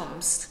two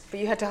arms. But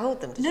you had to hold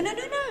them, didn't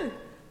you? No.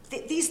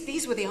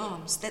 These were the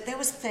arms. There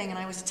was a thing, and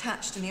I was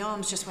attached, and the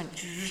arms just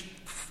went...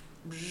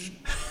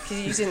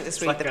 You didn't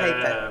just read the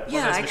paper.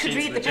 I could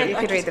read the paper. You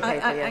could read the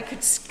paper, I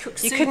could cook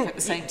soup at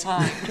the same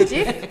time. Could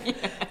you?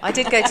 I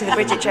did go to the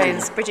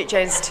Bridget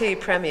Jones 2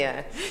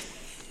 premiere,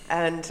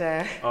 and...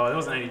 there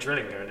wasn't any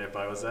drilling going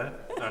nearby, was there?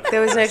 Oh,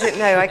 there was no...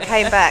 No, I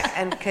came back,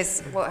 and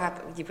because what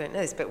happened... You won't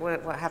know this, but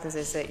what happens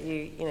is that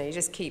you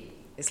just keep...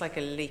 It's like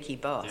a leaky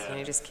bath, and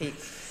you just keep...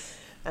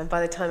 And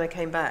by the time I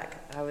came back,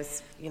 I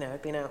was,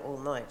 I'd been out all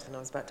night and I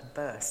was about to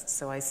burst.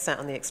 So I sat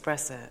on the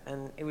espresso,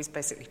 and it was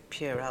basically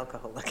pure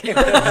alcohol.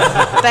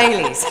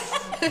 Baileys.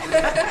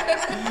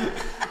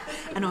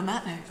 And on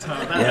that note.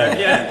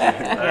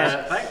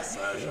 Thanks.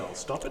 I shall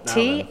stop it now.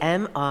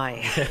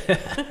 TMI.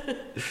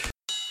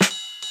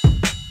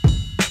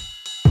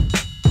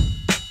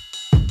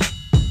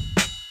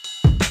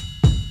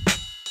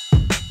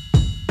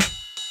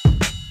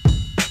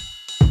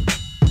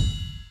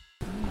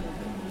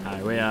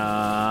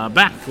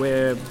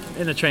 We're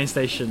in a train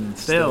station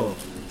still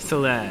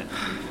there.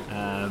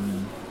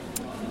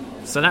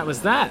 So that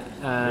was that.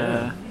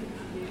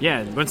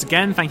 Once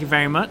again, thank you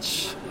very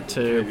much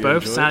to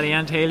both Sally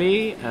and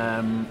Hayley,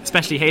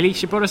 especially Hayley.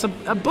 She brought us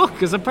a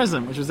book as a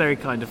present, which was very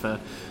kind of her.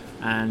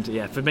 And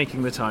for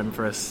making the time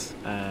for us,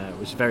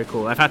 which is very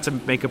cool. I've had to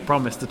make a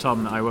promise to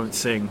Tom that I won't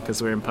sing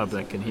because we're in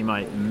public and he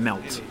might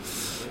melt.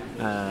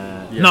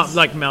 Not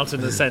like melt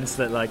in the sense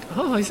that like,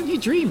 oh, isn't he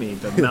dreamy?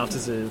 But melt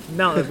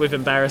with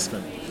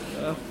embarrassment.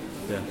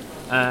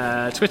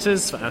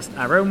 Twitters for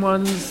our own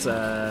ones.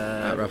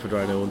 At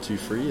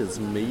RapidRhino123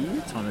 is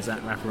me. Tom is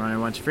at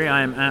RapidRhino123.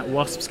 I am at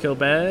Wasps Kill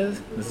Bears.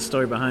 There's a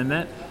story behind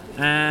that.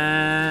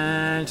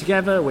 And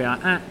together we are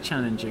at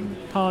Challenging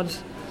Pod.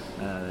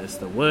 There's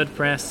the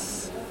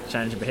WordPress,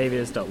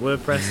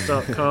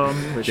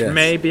 challengingbehaviors.wordpress.com, which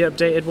may be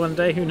updated one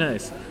day, who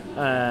knows.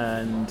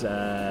 And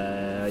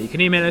you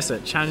can email us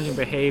at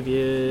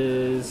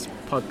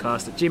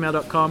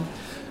challengingbehaviorspodcast@gmail.com.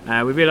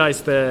 We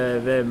realised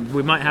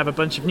we might have a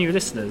bunch of new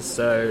listeners,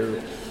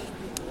 so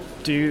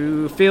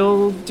do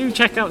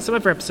check out some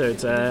other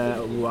episodes.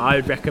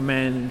 I'd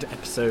recommend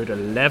episode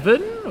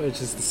 11,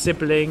 which is the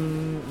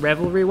sibling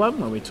revelry one,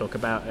 where we talk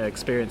about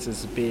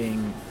experiences of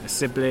being a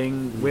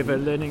sibling with a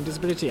learning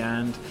disability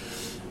and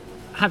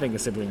having a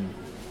sibling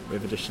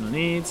with additional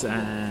needs.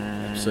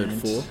 And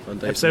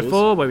episode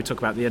 4, where we talk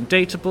about the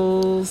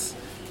Undateables.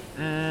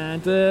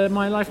 And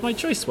My Life, My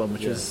Choice one,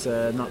 which was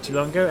not too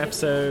long ago,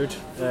 episode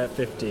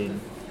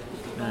 15.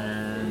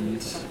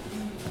 And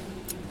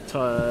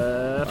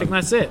I think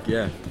that's it.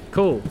 Yeah.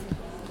 Cool.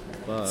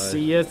 Bye.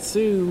 See you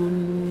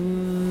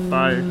soon.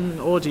 Bye. In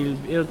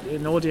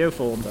audio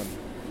form.